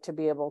would like to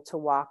be able to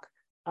walk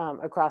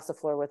across the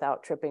floor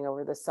without tripping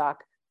over the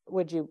sock.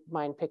 Would you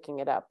mind picking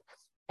it up?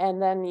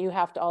 And then you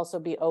have to also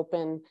be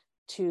open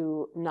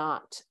to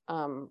not,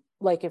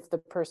 like if the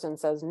person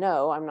says,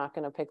 no, I'm not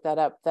going to pick that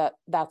up,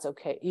 that's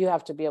okay. You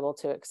have to be able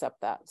to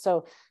accept that.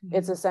 So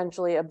it's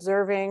essentially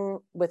observing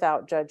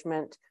without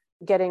judgment,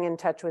 getting in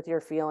touch with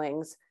your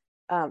feelings,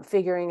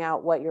 figuring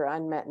out what your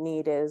unmet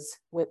need is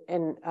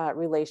in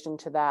relation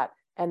to that,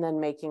 and then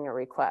making a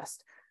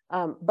request.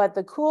 But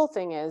the cool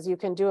thing is you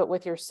can do it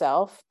with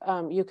yourself.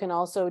 You can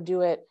also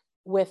do it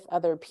with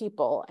other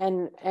people.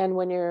 And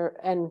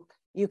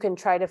you can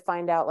try to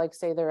find out, like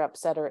say they're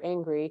upset or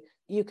angry,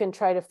 you can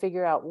try to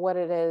figure out what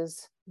it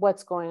is,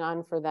 what's going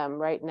on for them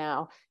right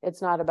now.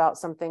 It's not about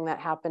something that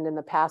happened in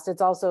the past.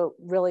 It's also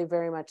really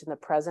very much in the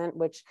present,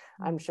 which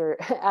I'm sure,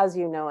 as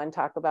you know, and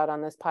talk about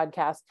on this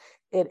podcast,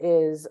 it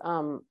is,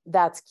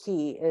 that's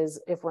key, is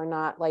if we're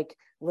not like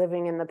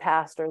living in the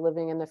past or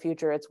living in the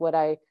future, it's what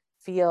I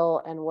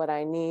feel and what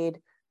I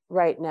need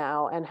right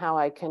now and how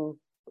I can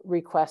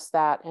request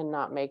that and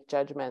not make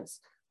judgments.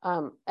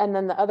 And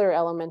then the other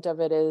element of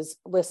it is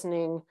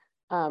listening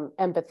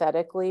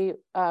empathetically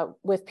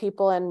with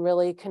people and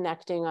really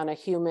connecting on a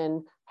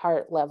human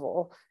heart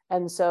level.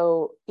 And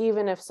so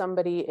even if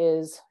somebody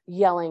is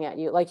yelling at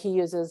you, like he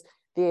uses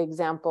the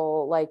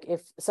example, like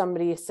if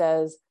somebody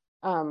says,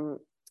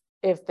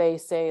 if they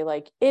say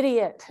like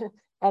idiot,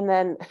 and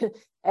then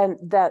and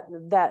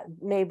that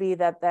maybe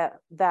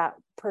that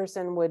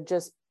person would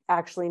just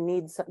actually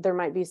need, there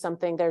might be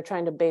something they're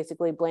trying to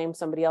basically blame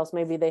somebody else.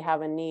 Maybe they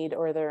have a need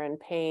or they're in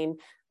pain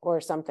or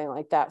something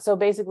like that. So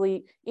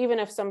basically, even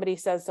if somebody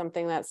says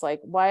something that's like,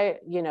 why,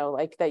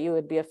 like that you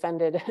would be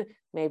offended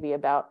maybe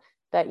about,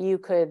 that you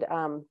could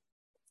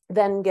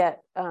then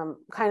get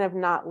kind of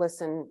not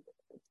listen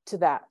to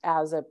that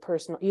as a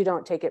personal, you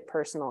don't take it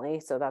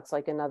personally. So that's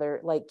like another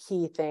like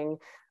key thing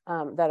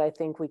that I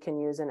think we can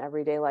use in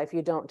everyday life.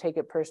 You don't take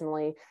it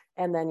personally,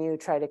 and then you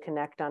try to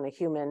connect on a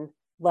human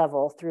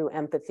level through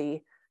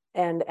empathy.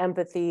 And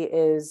empathy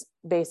is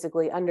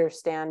basically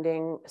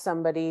understanding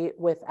somebody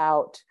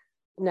without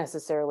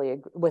necessarily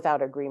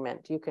without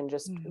agreement. You can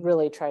just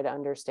really try to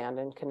understand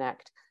and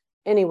connect.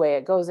 Anyway,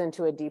 it goes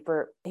into a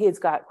deeper, he's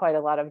got quite a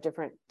lot of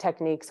different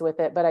techniques with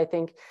it, but I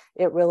think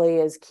it really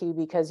is key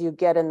because you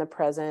get in the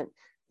present,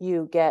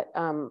 you get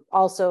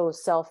also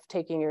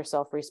taking your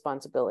self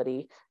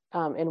responsibility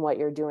in what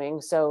you're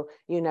doing. So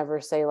you never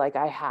say like,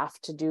 I have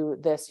to do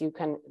this. You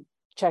can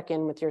check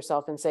in with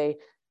yourself and say,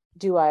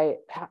 do I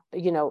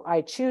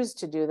choose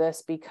to do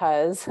this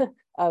because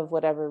of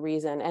whatever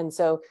reason. And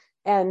so,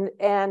 and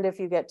if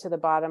you get to the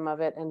bottom of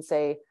it and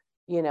say,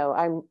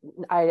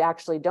 I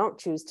actually don't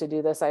choose to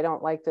do this, I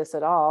don't like this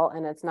at all,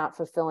 and it's not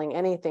fulfilling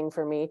anything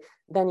for me,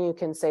 then you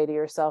can say to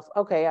yourself,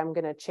 okay, I'm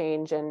going to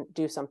change and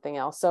do something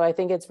else. So I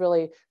think it's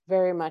really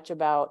very much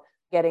about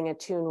getting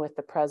attuned with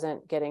the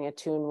present, getting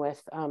attuned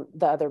with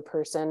the other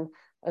person,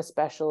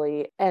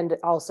 especially, and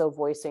also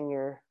voicing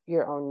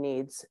your own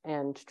needs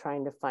and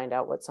trying to find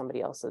out what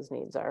somebody else's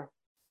needs are.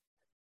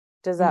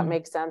 Does that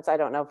make sense? I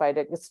don't know if I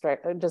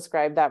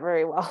described that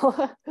very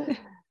well.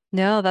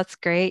 No, that's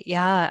great.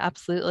 Yeah,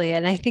 absolutely.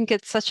 And I think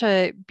it's such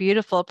a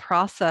beautiful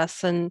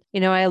process. And,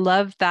 I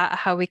love that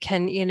how we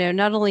can,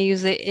 not only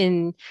use it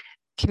in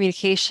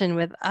communication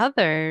with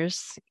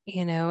others,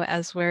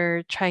 as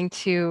we're trying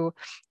to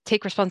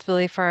take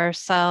responsibility for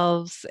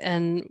ourselves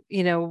and,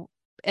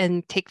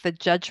 and take the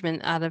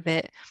judgment out of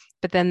it.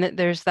 But then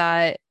there's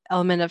that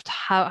element of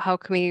how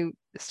can we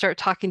start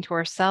talking to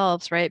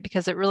ourselves, right?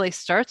 Because it really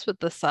starts with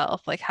the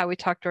self. Like how we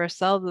talk to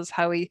ourselves is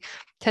how we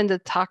tend to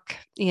talk,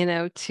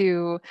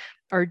 to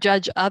or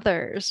judge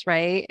others,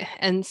 right?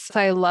 And so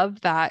I love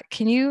that.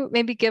 Can you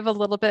maybe give a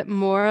little bit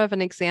more of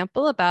an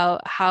example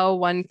about how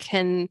one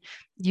can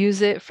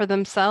use it for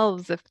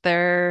themselves if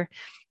they're,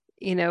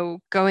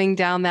 going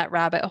down that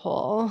rabbit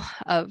hole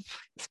of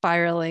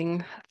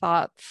spiraling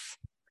thoughts?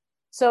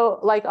 So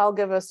like, I'll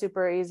give a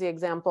super easy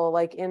example,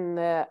 like in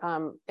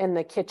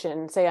the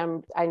kitchen, say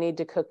I need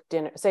to cook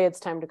dinner, say it's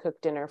time to cook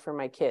dinner for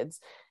my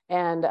kids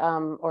and,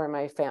 or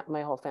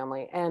my whole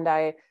family. And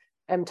I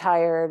am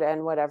tired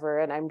and whatever.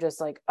 And I'm just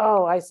like,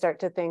 I start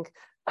to think,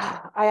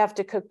 I have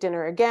to cook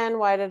dinner again.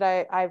 Why did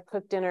I've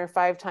cooked dinner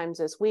 5 times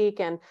this week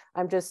and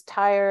I'm just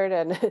tired,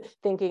 and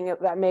thinking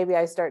that maybe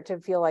I start to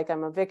feel like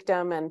I'm a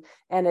victim. And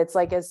it's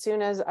like, as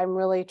soon as I'm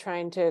really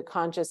trying to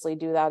consciously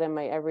do that in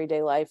my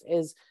everyday life,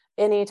 is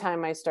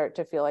anytime I start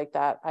to feel like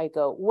that, I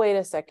go, wait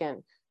a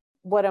second,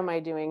 what am I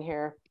doing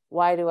here?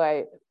 Why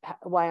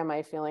am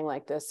I feeling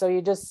like this? So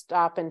you just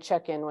stop and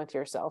check in with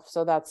yourself.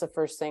 So that's the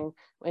first thing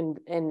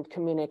in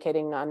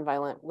communicating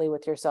nonviolently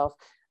with yourself.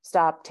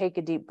 Stop, take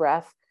a deep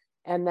breath,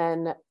 and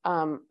then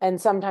and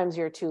sometimes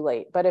you're too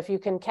late. But if you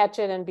can catch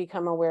it and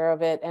become aware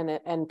of it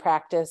and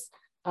practice,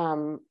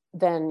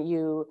 then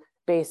you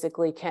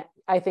basically can.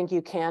 I think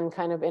you can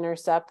kind of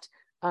intercept.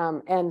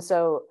 And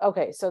so,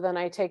 okay, so then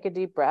I take a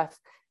deep breath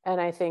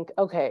and I think,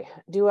 okay,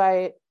 do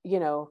I,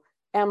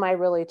 am I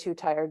really too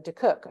tired to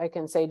cook? I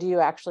can say, do you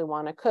actually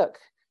want to cook,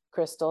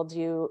 Crystal? Do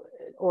you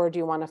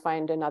want to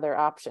find another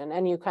option?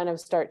 And you kind of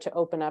start to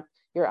open up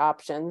your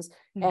options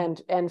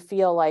and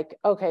feel like,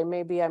 okay,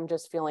 maybe I'm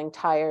just feeling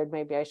tired.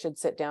 Maybe I should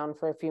sit down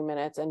for a few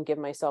minutes and give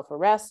myself a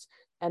rest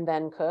and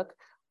then cook.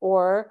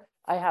 Or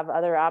I have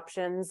other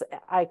options.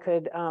 I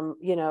could,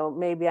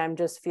 maybe I'm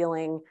just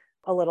feeling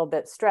a little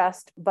bit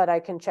stressed, but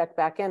I can check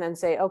back in and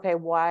say, okay,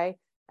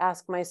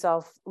 ask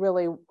myself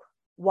really,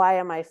 why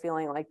am I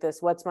feeling like this?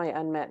 What's my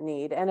unmet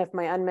need? And if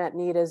my unmet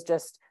need is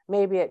just,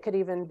 maybe it could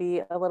even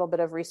be a little bit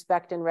of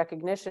respect and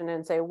recognition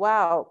and say,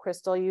 wow,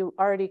 Crystal, you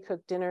already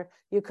cooked dinner.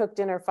 You cooked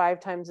dinner 5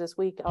 times this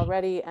week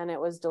already, and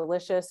it was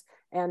delicious.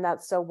 And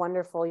that's so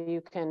wonderful.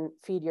 You can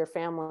feed your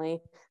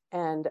family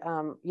and,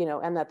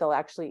 and that they'll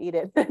actually eat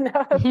it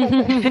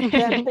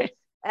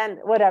and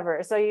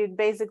whatever. So you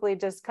basically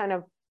just kind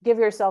of give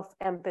yourself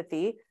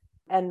empathy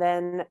and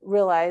then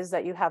realize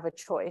that you have a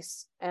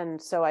choice.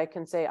 And so I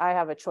can say, I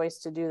have a choice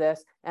to do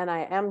this and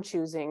I am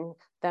choosing,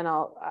 then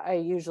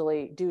I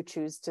usually do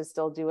choose to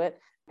still do it.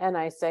 And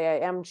I say,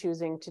 I am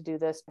choosing to do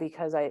this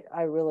because I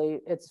really,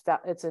 it's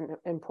an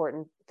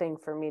important thing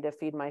for me to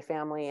feed my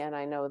family. And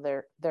I know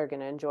they're going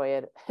to enjoy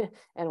it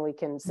and we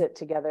can sit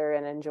together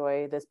and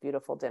enjoy this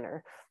beautiful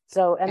dinner.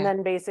 So, and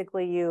then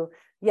basically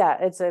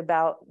it's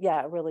about,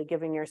 really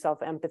giving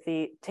yourself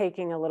empathy,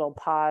 taking a little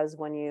pause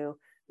when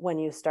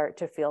you start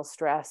to feel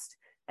stressed,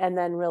 and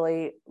then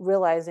really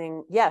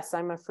realizing, yes,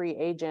 I'm a free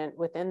agent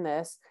within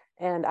this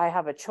and I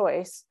have a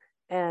choice.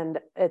 And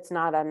it's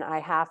not an I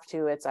have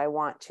to, it's I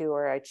want to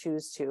or I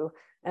choose to.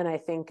 And I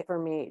think for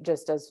me,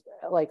 just as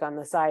like on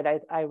the side,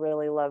 I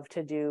really love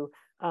to do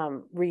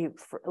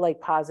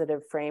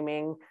positive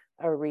framing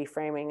or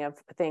reframing of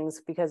things,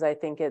 because I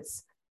think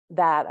is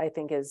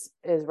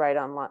right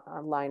on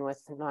line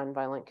with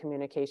nonviolent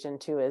communication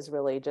too, is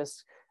really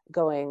just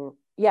going,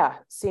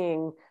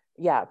 seeing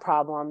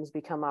problems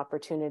become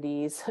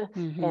opportunities.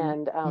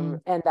 And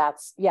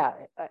that's,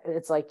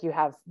 it's like you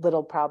have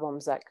little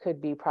problems that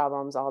could be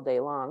problems all day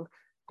long.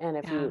 And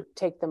if you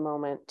take the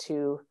moment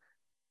to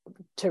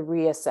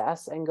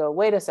reassess and go,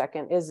 wait a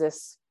second, is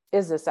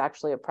this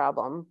actually a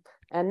problem?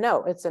 And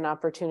no, it's an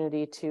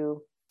opportunity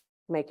to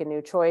make a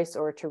new choice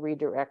or to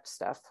redirect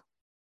stuff.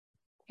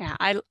 Yeah,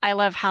 I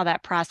love how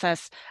that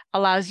process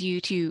allows you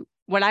to,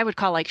 what I would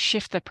call like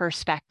shift the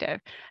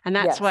perspective. And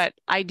that's what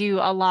I do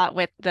a lot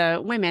with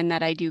the women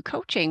that I do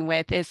coaching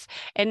with is,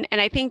 and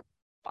I think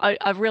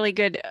a really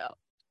good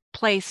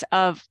place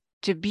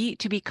to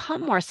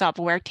become more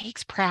self-aware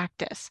takes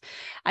practice.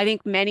 I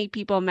think many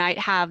people might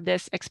have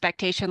this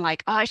expectation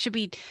like, oh, I should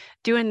be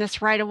doing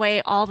this right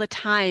away all the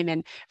time.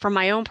 And from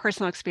my own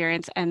personal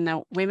experience and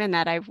the women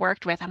that I've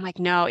worked with, I'm like,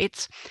 no,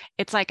 it's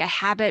like a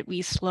habit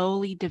we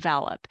slowly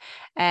develop.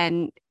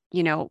 And,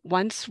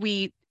 once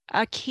we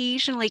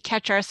occasionally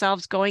catch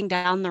ourselves going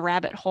down the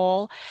rabbit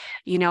hole,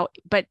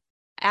 but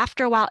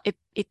after a while,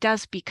 it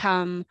does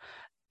become,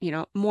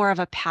 more of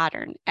a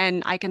pattern.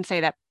 And I can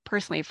say that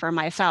personally for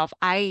myself,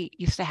 I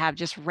used to have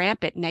just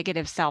rampant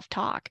negative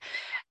self-talk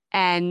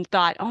and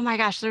thought, oh my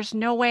gosh, there's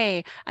no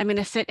way I'm going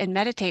to sit and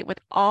meditate with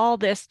all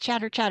this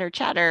chatter,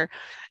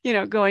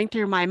 going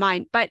through my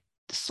mind. But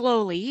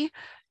slowly,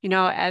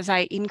 as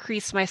I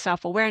increased my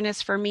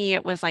self-awareness, for me,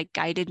 it was like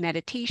guided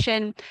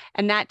meditation.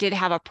 And that did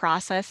have a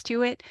process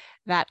to it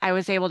that I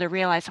was able to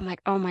realize, I'm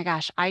like, oh my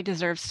gosh, I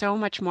deserve so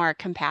much more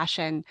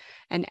compassion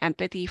and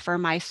empathy for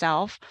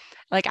myself.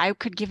 Like I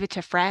could give it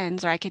to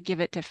friends or I could give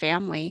it to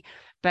family.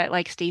 But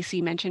like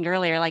Stacy mentioned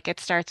earlier, like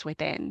it starts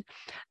within.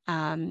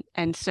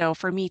 And so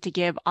for me to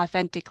give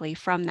authentically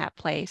from that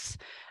place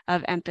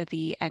of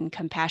empathy and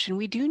compassion,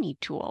 we do need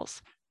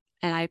tools.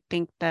 And I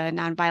think the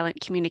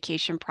nonviolent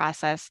communication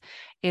process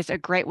is a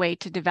great way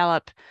to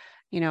develop,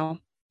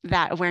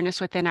 that awareness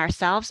within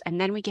ourselves.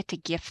 And then we get to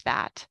gift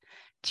that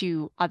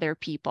to other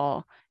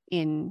people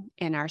in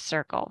our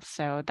circle.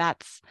 So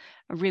that's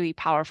a really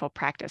powerful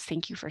practice.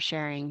 Thank you for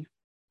sharing.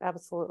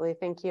 Absolutely.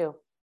 Thank you.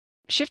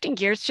 Shifting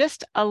gears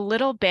just a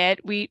little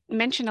bit, we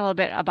mentioned a little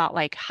bit about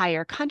like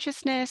higher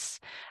consciousness,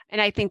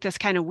 and I think this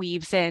kind of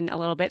weaves in a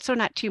little bit, so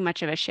not too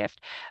much of a shift,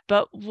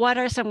 but what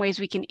are some ways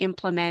we can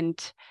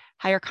implement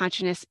higher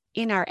consciousness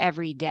in our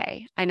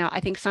everyday? I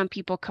think some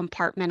people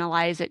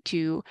compartmentalize it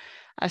to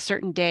a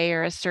certain day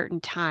or a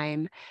certain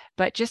time,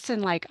 but just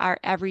in like our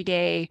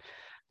everyday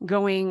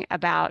going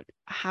about,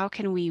 how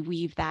can we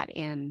weave that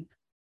in?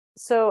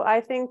 So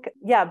I think,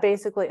 yeah,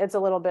 basically it's a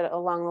little bit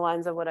along the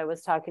lines of what I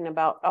was talking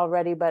about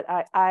already, but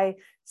I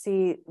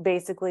see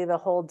basically the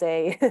whole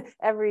day,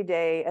 every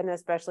day, and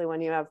especially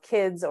when you have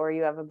kids or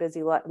you have a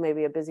busy,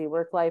 maybe a busy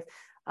work life,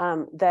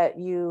 that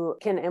you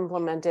can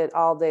implement it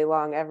all day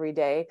long, every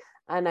day.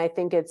 And I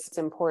think it's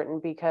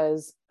important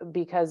because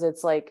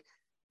it's like,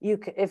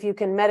 if you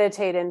can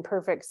meditate in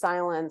perfect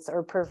silence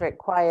or perfect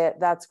quiet,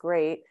 that's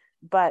great.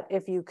 But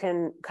if you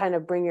can kind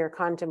of bring your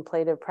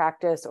contemplative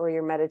practice or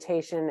your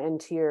meditation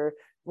into your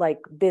like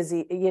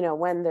busy,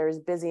 when there's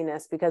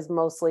busyness, because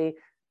mostly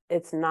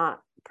it's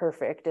not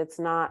perfect. It's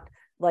not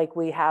like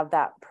we have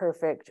that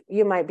perfect,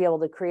 you might be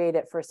able to create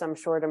it for some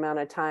short amount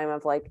of time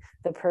of like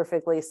the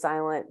perfectly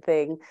silent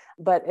thing.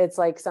 But it's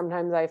like,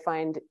 sometimes I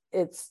find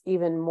it's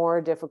even more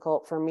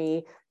difficult for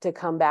me to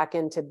come back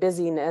into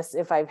busyness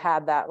if I've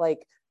had that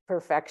like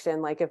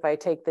perfection. Like if I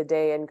take the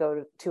day and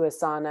go to a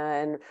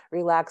sauna and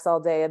relax all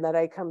day, and then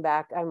I come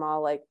back, I'm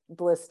all like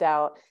blissed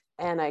out,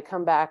 and I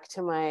come back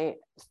to my,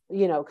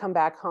 come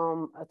back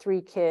home,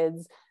 3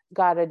 kids,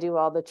 got to do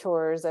all the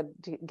chores and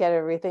get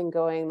everything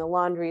going. The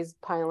laundry's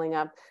piling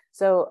up.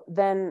 So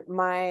then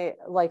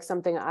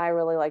something I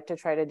really like to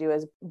try to do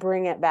is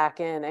bring it back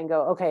in and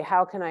go, okay,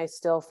 how can I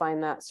still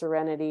find that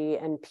serenity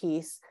and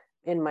peace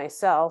in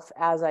myself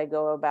as I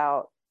go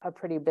about a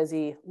pretty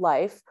busy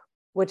life?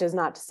 Which is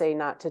not to say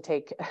not to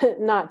take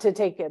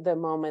the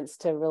moments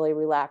to really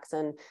relax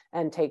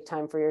and take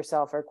time for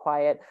yourself or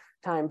quiet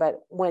time.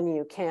 But when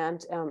you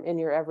can't, in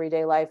your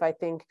everyday life, I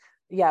think,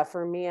 yeah,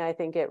 for me, I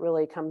think it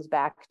really comes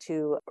back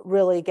to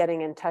really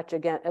getting in touch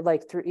again,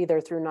 like through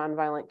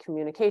nonviolent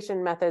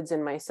communication methods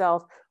in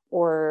myself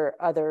or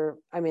other,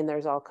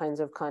 there's all kinds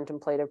of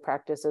contemplative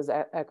practices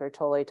Eckhart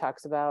Tolle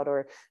talks about,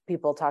 or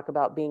people talk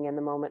about being in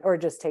the moment, or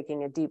just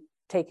taking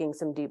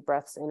some deep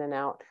breaths in and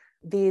out.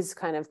 These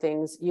kind of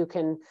things you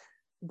can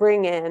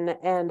bring in.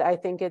 And I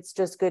think it's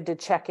just good to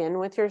check in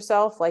with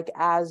yourself, like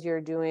as you're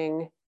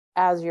going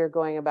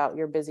about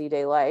your busy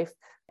day life,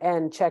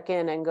 and check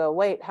in and go,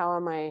 wait, how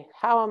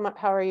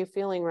are you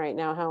feeling right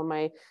now? How am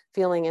I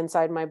feeling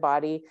inside my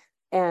body?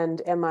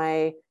 And am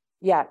I,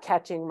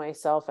 catching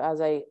myself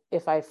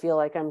if I feel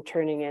like I'm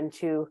turning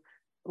into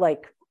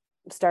like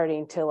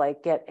starting to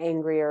like get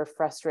angry or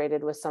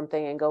frustrated with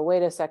something, and go,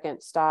 wait a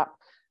second, stop,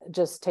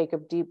 just take a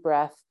deep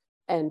breath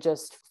and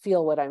just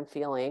feel what I'm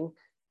feeling,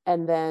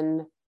 and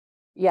then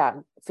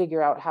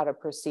figure out how to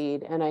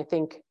proceed. And I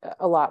think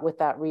a lot with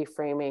that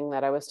reframing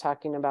that I was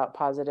talking about,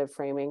 positive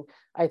framing,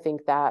 I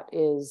think that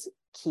is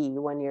key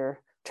when you're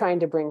trying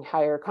to bring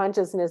higher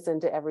consciousness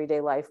into everyday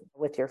life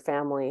with your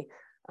family,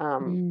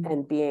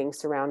 and being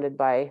surrounded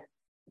by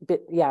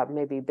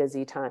maybe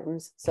busy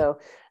times. So,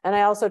 and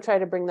I also try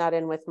to bring that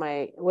in with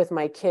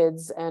my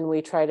kids, and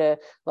we try to,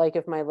 like,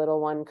 if my little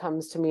one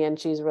comes to me and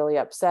she's really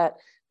upset,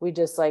 we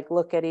just like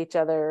look at each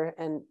other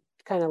and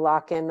kind of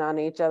lock in on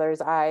each other's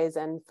eyes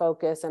and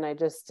focus. And I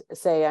just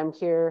say, I'm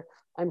here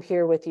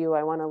with you.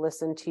 I want to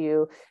listen to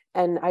you.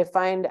 And I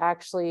find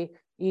actually,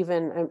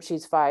 even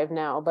she's 5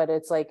 now, but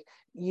it's like,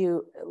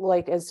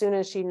 as soon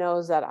as she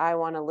knows that I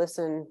want to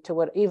listen to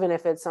what, even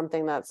if it's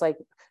something that's like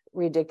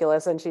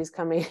ridiculous and she's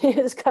coming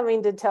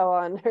to tell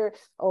on her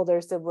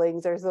older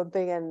siblings or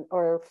something,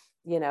 or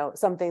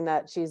something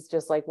that she's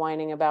just like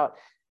whining about,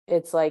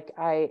 it's like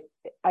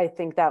I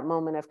think that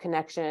moment of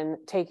connection,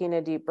 taking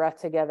a deep breath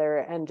together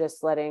and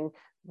just letting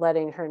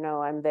her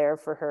know I'm there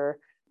for her,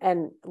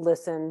 and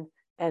listen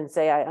and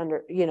say, I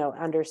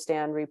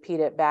understand, repeat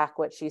it back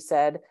what she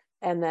said.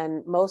 And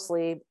then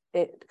mostly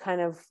it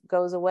kind of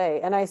goes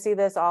away. And I see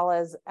this all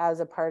as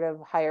a part of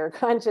higher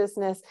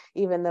consciousness,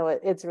 even though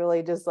it's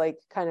really just like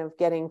kind of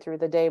getting through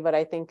the day. But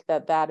I think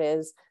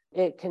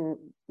it can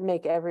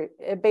make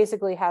it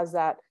basically has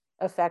that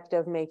effect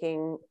of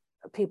making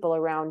people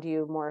around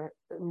you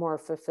more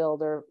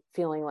fulfilled, or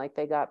feeling like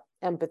they got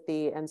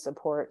empathy and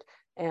support,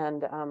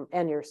 and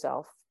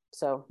yourself.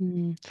 So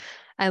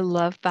I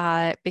love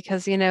that,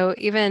 because,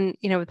 even,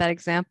 with that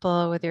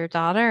example with your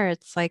daughter,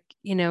 it's like,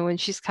 when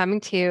she's coming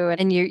to you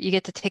and you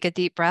get to take a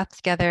deep breath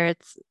together,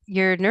 it's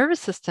your nervous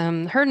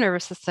system, her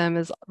nervous system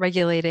is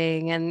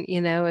regulating, and,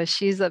 as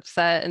she's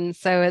upset. And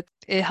so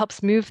it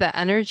helps move that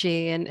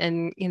energy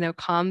and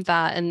calm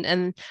that,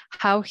 and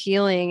how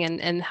healing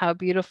and how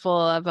beautiful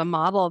of a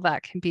model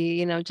that can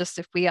be, just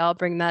if we all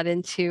bring that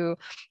into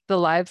the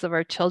lives of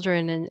our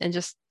children, and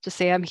just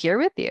say, I'm here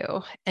with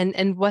you,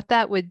 and what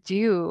that would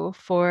do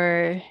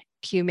for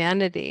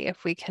humanity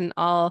if we can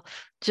all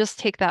just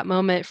take that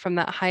moment from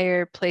that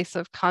higher place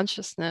of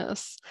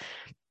consciousness.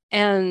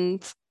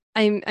 And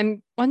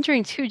I'm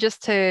wondering too,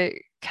 just to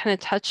kind of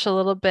touch a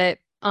little bit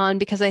on,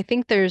 because I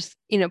think there's,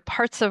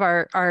 parts of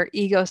our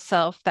ego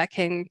self that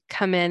can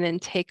come in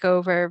and take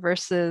over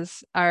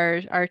versus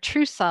our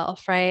true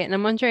self, right? And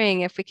I'm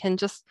wondering if we can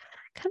just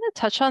kind of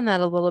touch on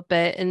that a little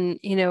bit, and,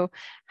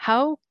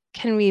 how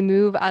can we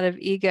move out of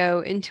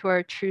ego into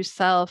our true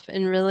self,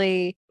 and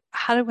really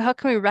how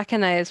can we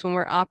recognize when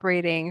we're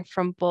operating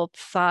from both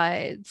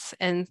sides,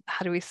 and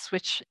how do we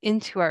switch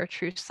into our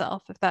true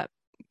self, if that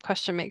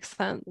question makes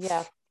sense?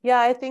 Yeah, Yeah,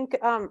 I think,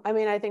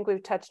 I think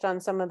we've touched on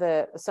some of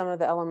the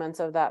elements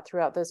of that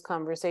throughout this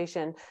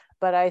conversation,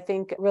 but I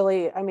think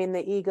really,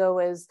 the ego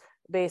is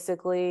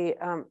basically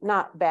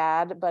not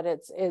bad, but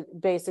it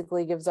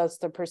basically gives us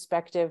the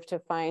perspective to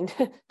find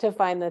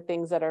the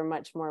things that are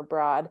much more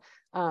broad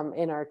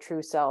in our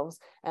true selves.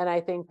 And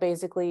I think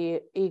basically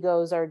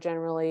egos are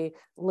generally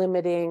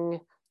limiting,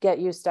 get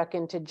you stuck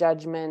into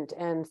judgment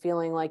and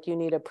feeling like you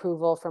need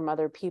approval from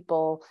other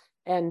people,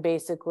 and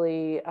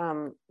basically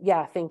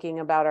thinking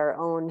about our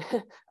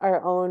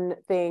own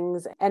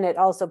things. And it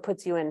also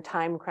puts you in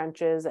time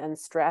crunches and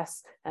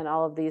stress and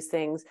all of these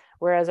things,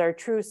 whereas our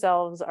true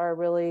selves are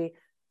really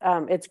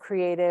it's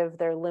creative,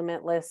 they're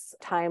limitless,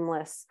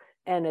 timeless,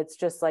 and it's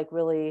just like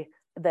really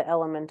the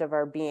element of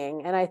our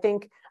being. And I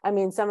think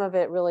some of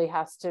it really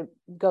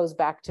goes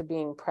back to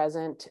being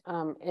present,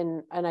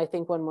 and I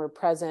think when we're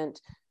present,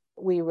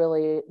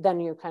 then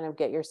you kind of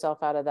get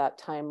yourself out of that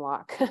time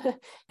lock.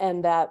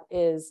 And that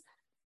is,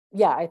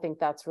 I think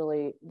that's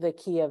really the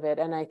key of it.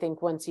 And I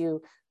think once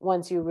you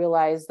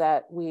realize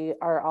that we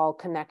are all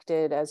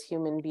connected as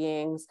human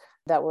beings,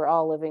 that we're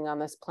all living on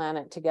this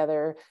planet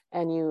together,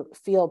 and you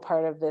feel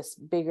part of this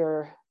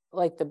bigger,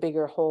 like the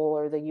bigger whole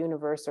or the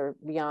universe or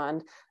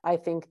beyond, I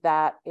think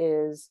that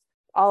is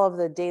all of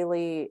the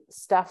daily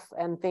stuff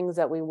and things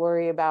that we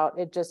worry about,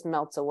 it just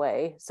melts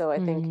away. So I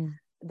think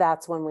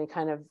that's when we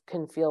kind of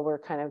can feel we're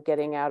kind of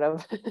getting out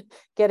of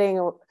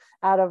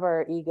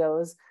our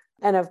egos.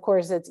 And of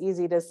course, it's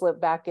easy to slip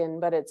back in,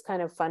 but it's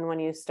kind of fun when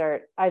you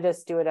start. I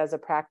just do it as a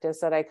practice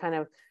that I kind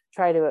of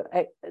try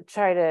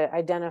to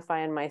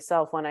identify in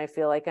myself when I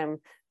feel like I'm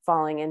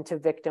falling into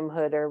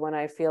victimhood, or when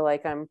I feel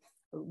like I'm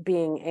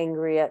being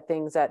angry at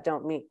things that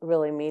don't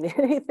really mean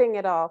anything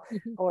at all,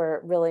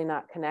 or really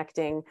not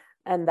connecting.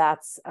 And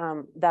that's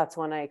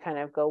when I kind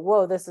of go,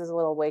 whoa, this is a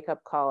little wake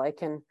up call. I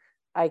can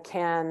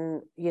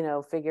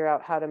figure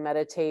out how to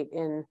meditate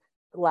in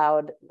a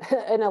loud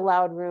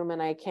room,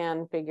 and I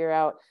can figure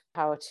out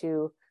how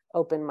to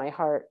open my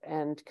heart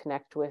and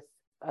connect with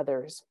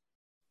others.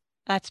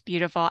 That's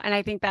beautiful. And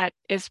I think that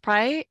is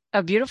probably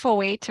a beautiful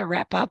way to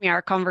wrap up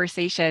our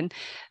conversation.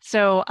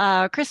 So,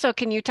 Crystal,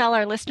 can you tell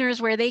our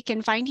listeners where they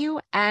can find you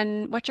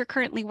and what you're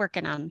currently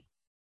working on?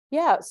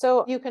 Yeah,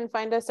 so you can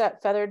find us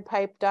at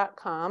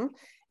featheredpipe.com.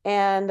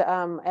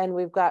 And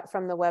we've got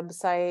from the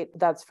website,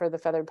 that's for the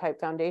Feathered Pipe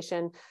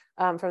Foundation.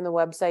 From the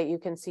website, you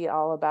can see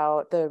all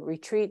about the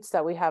retreats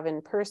that we have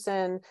in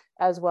person,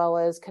 as well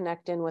as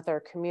connect in with our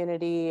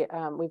community.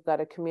 We've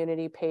got a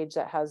community page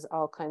that has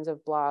all kinds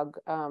of blog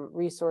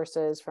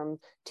resources from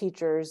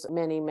teachers,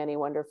 many, many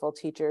wonderful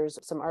teachers,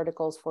 some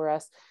articles for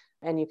us.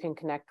 And you can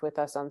connect with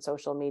us on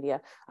social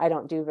media. I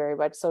don't do very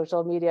much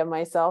social media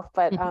myself,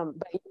 but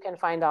you can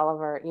find all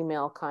of our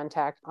email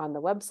contact on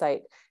the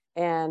website.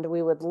 And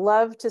we would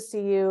love to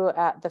see you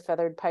at the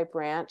Feathered Pipe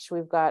Ranch.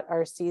 We've got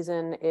our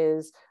season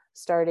is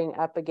starting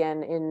up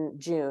again in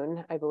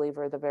June, I believe,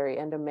 or the very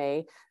end of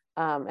May.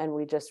 And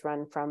we just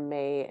run from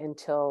June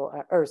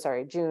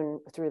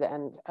through the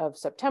end of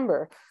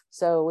September.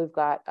 So we've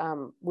got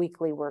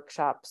weekly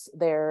workshops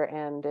there,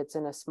 and it's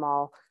in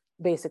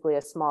basically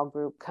a small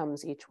group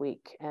comes each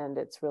week, and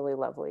it's really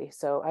lovely.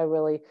 So I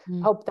really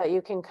hope that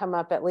you can come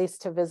up at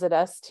least to visit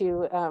us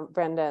too,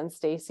 Brenda and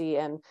Stacy,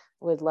 and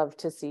would love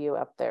to see you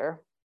up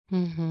there.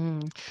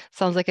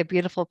 Sounds like a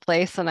beautiful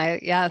place, and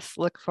I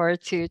look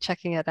forward to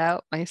checking it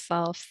out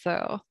myself.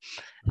 So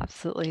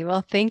absolutely.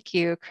 Well, thank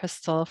you,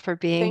 Crystal, for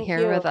being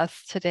here with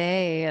us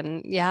today,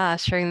 and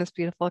sharing this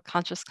beautiful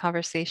conscious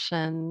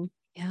conversation.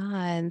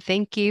 And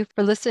thank you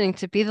for listening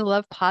to Be the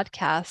Love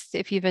podcast.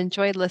 If you've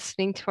enjoyed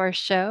listening to our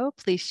show,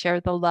 please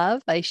share the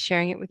love by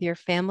sharing it with your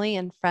family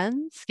and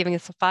friends, giving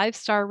us a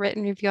 5-star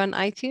written review on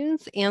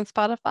iTunes and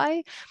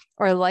Spotify,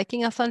 or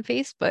liking us on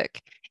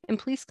Facebook. And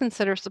please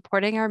consider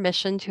supporting our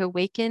mission to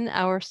awaken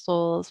our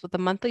souls with a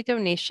monthly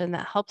donation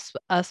that helps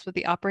us with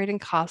the operating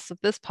costs of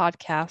this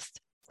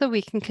podcast, so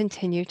we can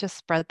continue to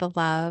spread the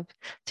love.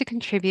 To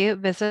contribute,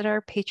 visit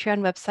our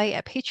Patreon website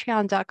at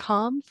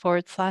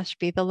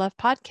patreon.com/Be the Love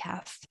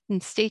podcast.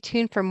 And stay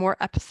tuned for more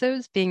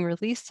episodes being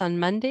released on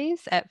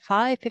Mondays at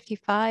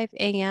 5:55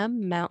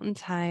 a.m. Mountain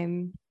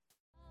Time.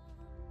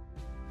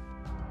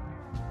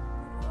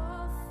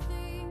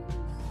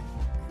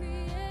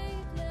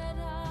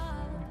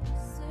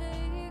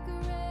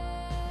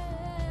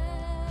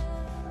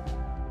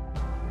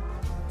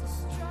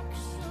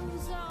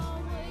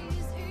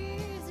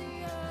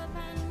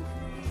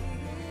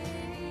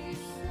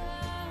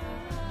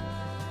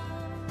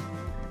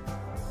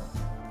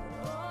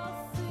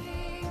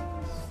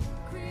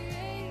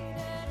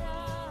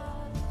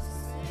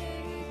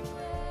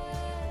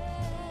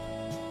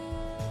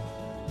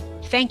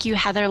 Thank you,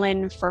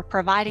 Heatherlyn, for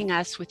providing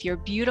us with your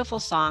beautiful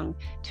song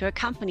to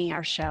accompany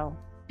our show,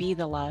 Be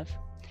the Love.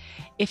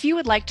 If you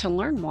would like to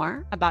learn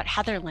more about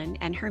Heatherlyn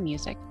and her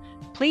music,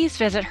 please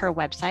visit her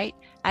website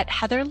at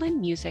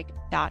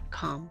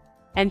heatherlynmusic.com.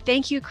 And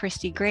thank you,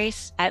 Christy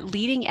Grace at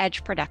Leading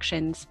Edge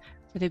Productions,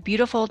 for the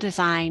beautiful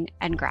design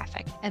and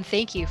graphic. And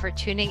thank you for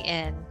tuning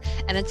in.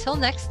 And until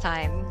next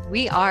time,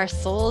 we are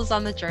souls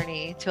on the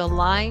journey to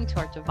align to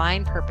our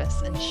divine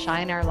purpose and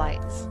shine our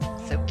lights.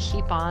 So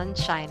keep on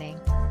shining.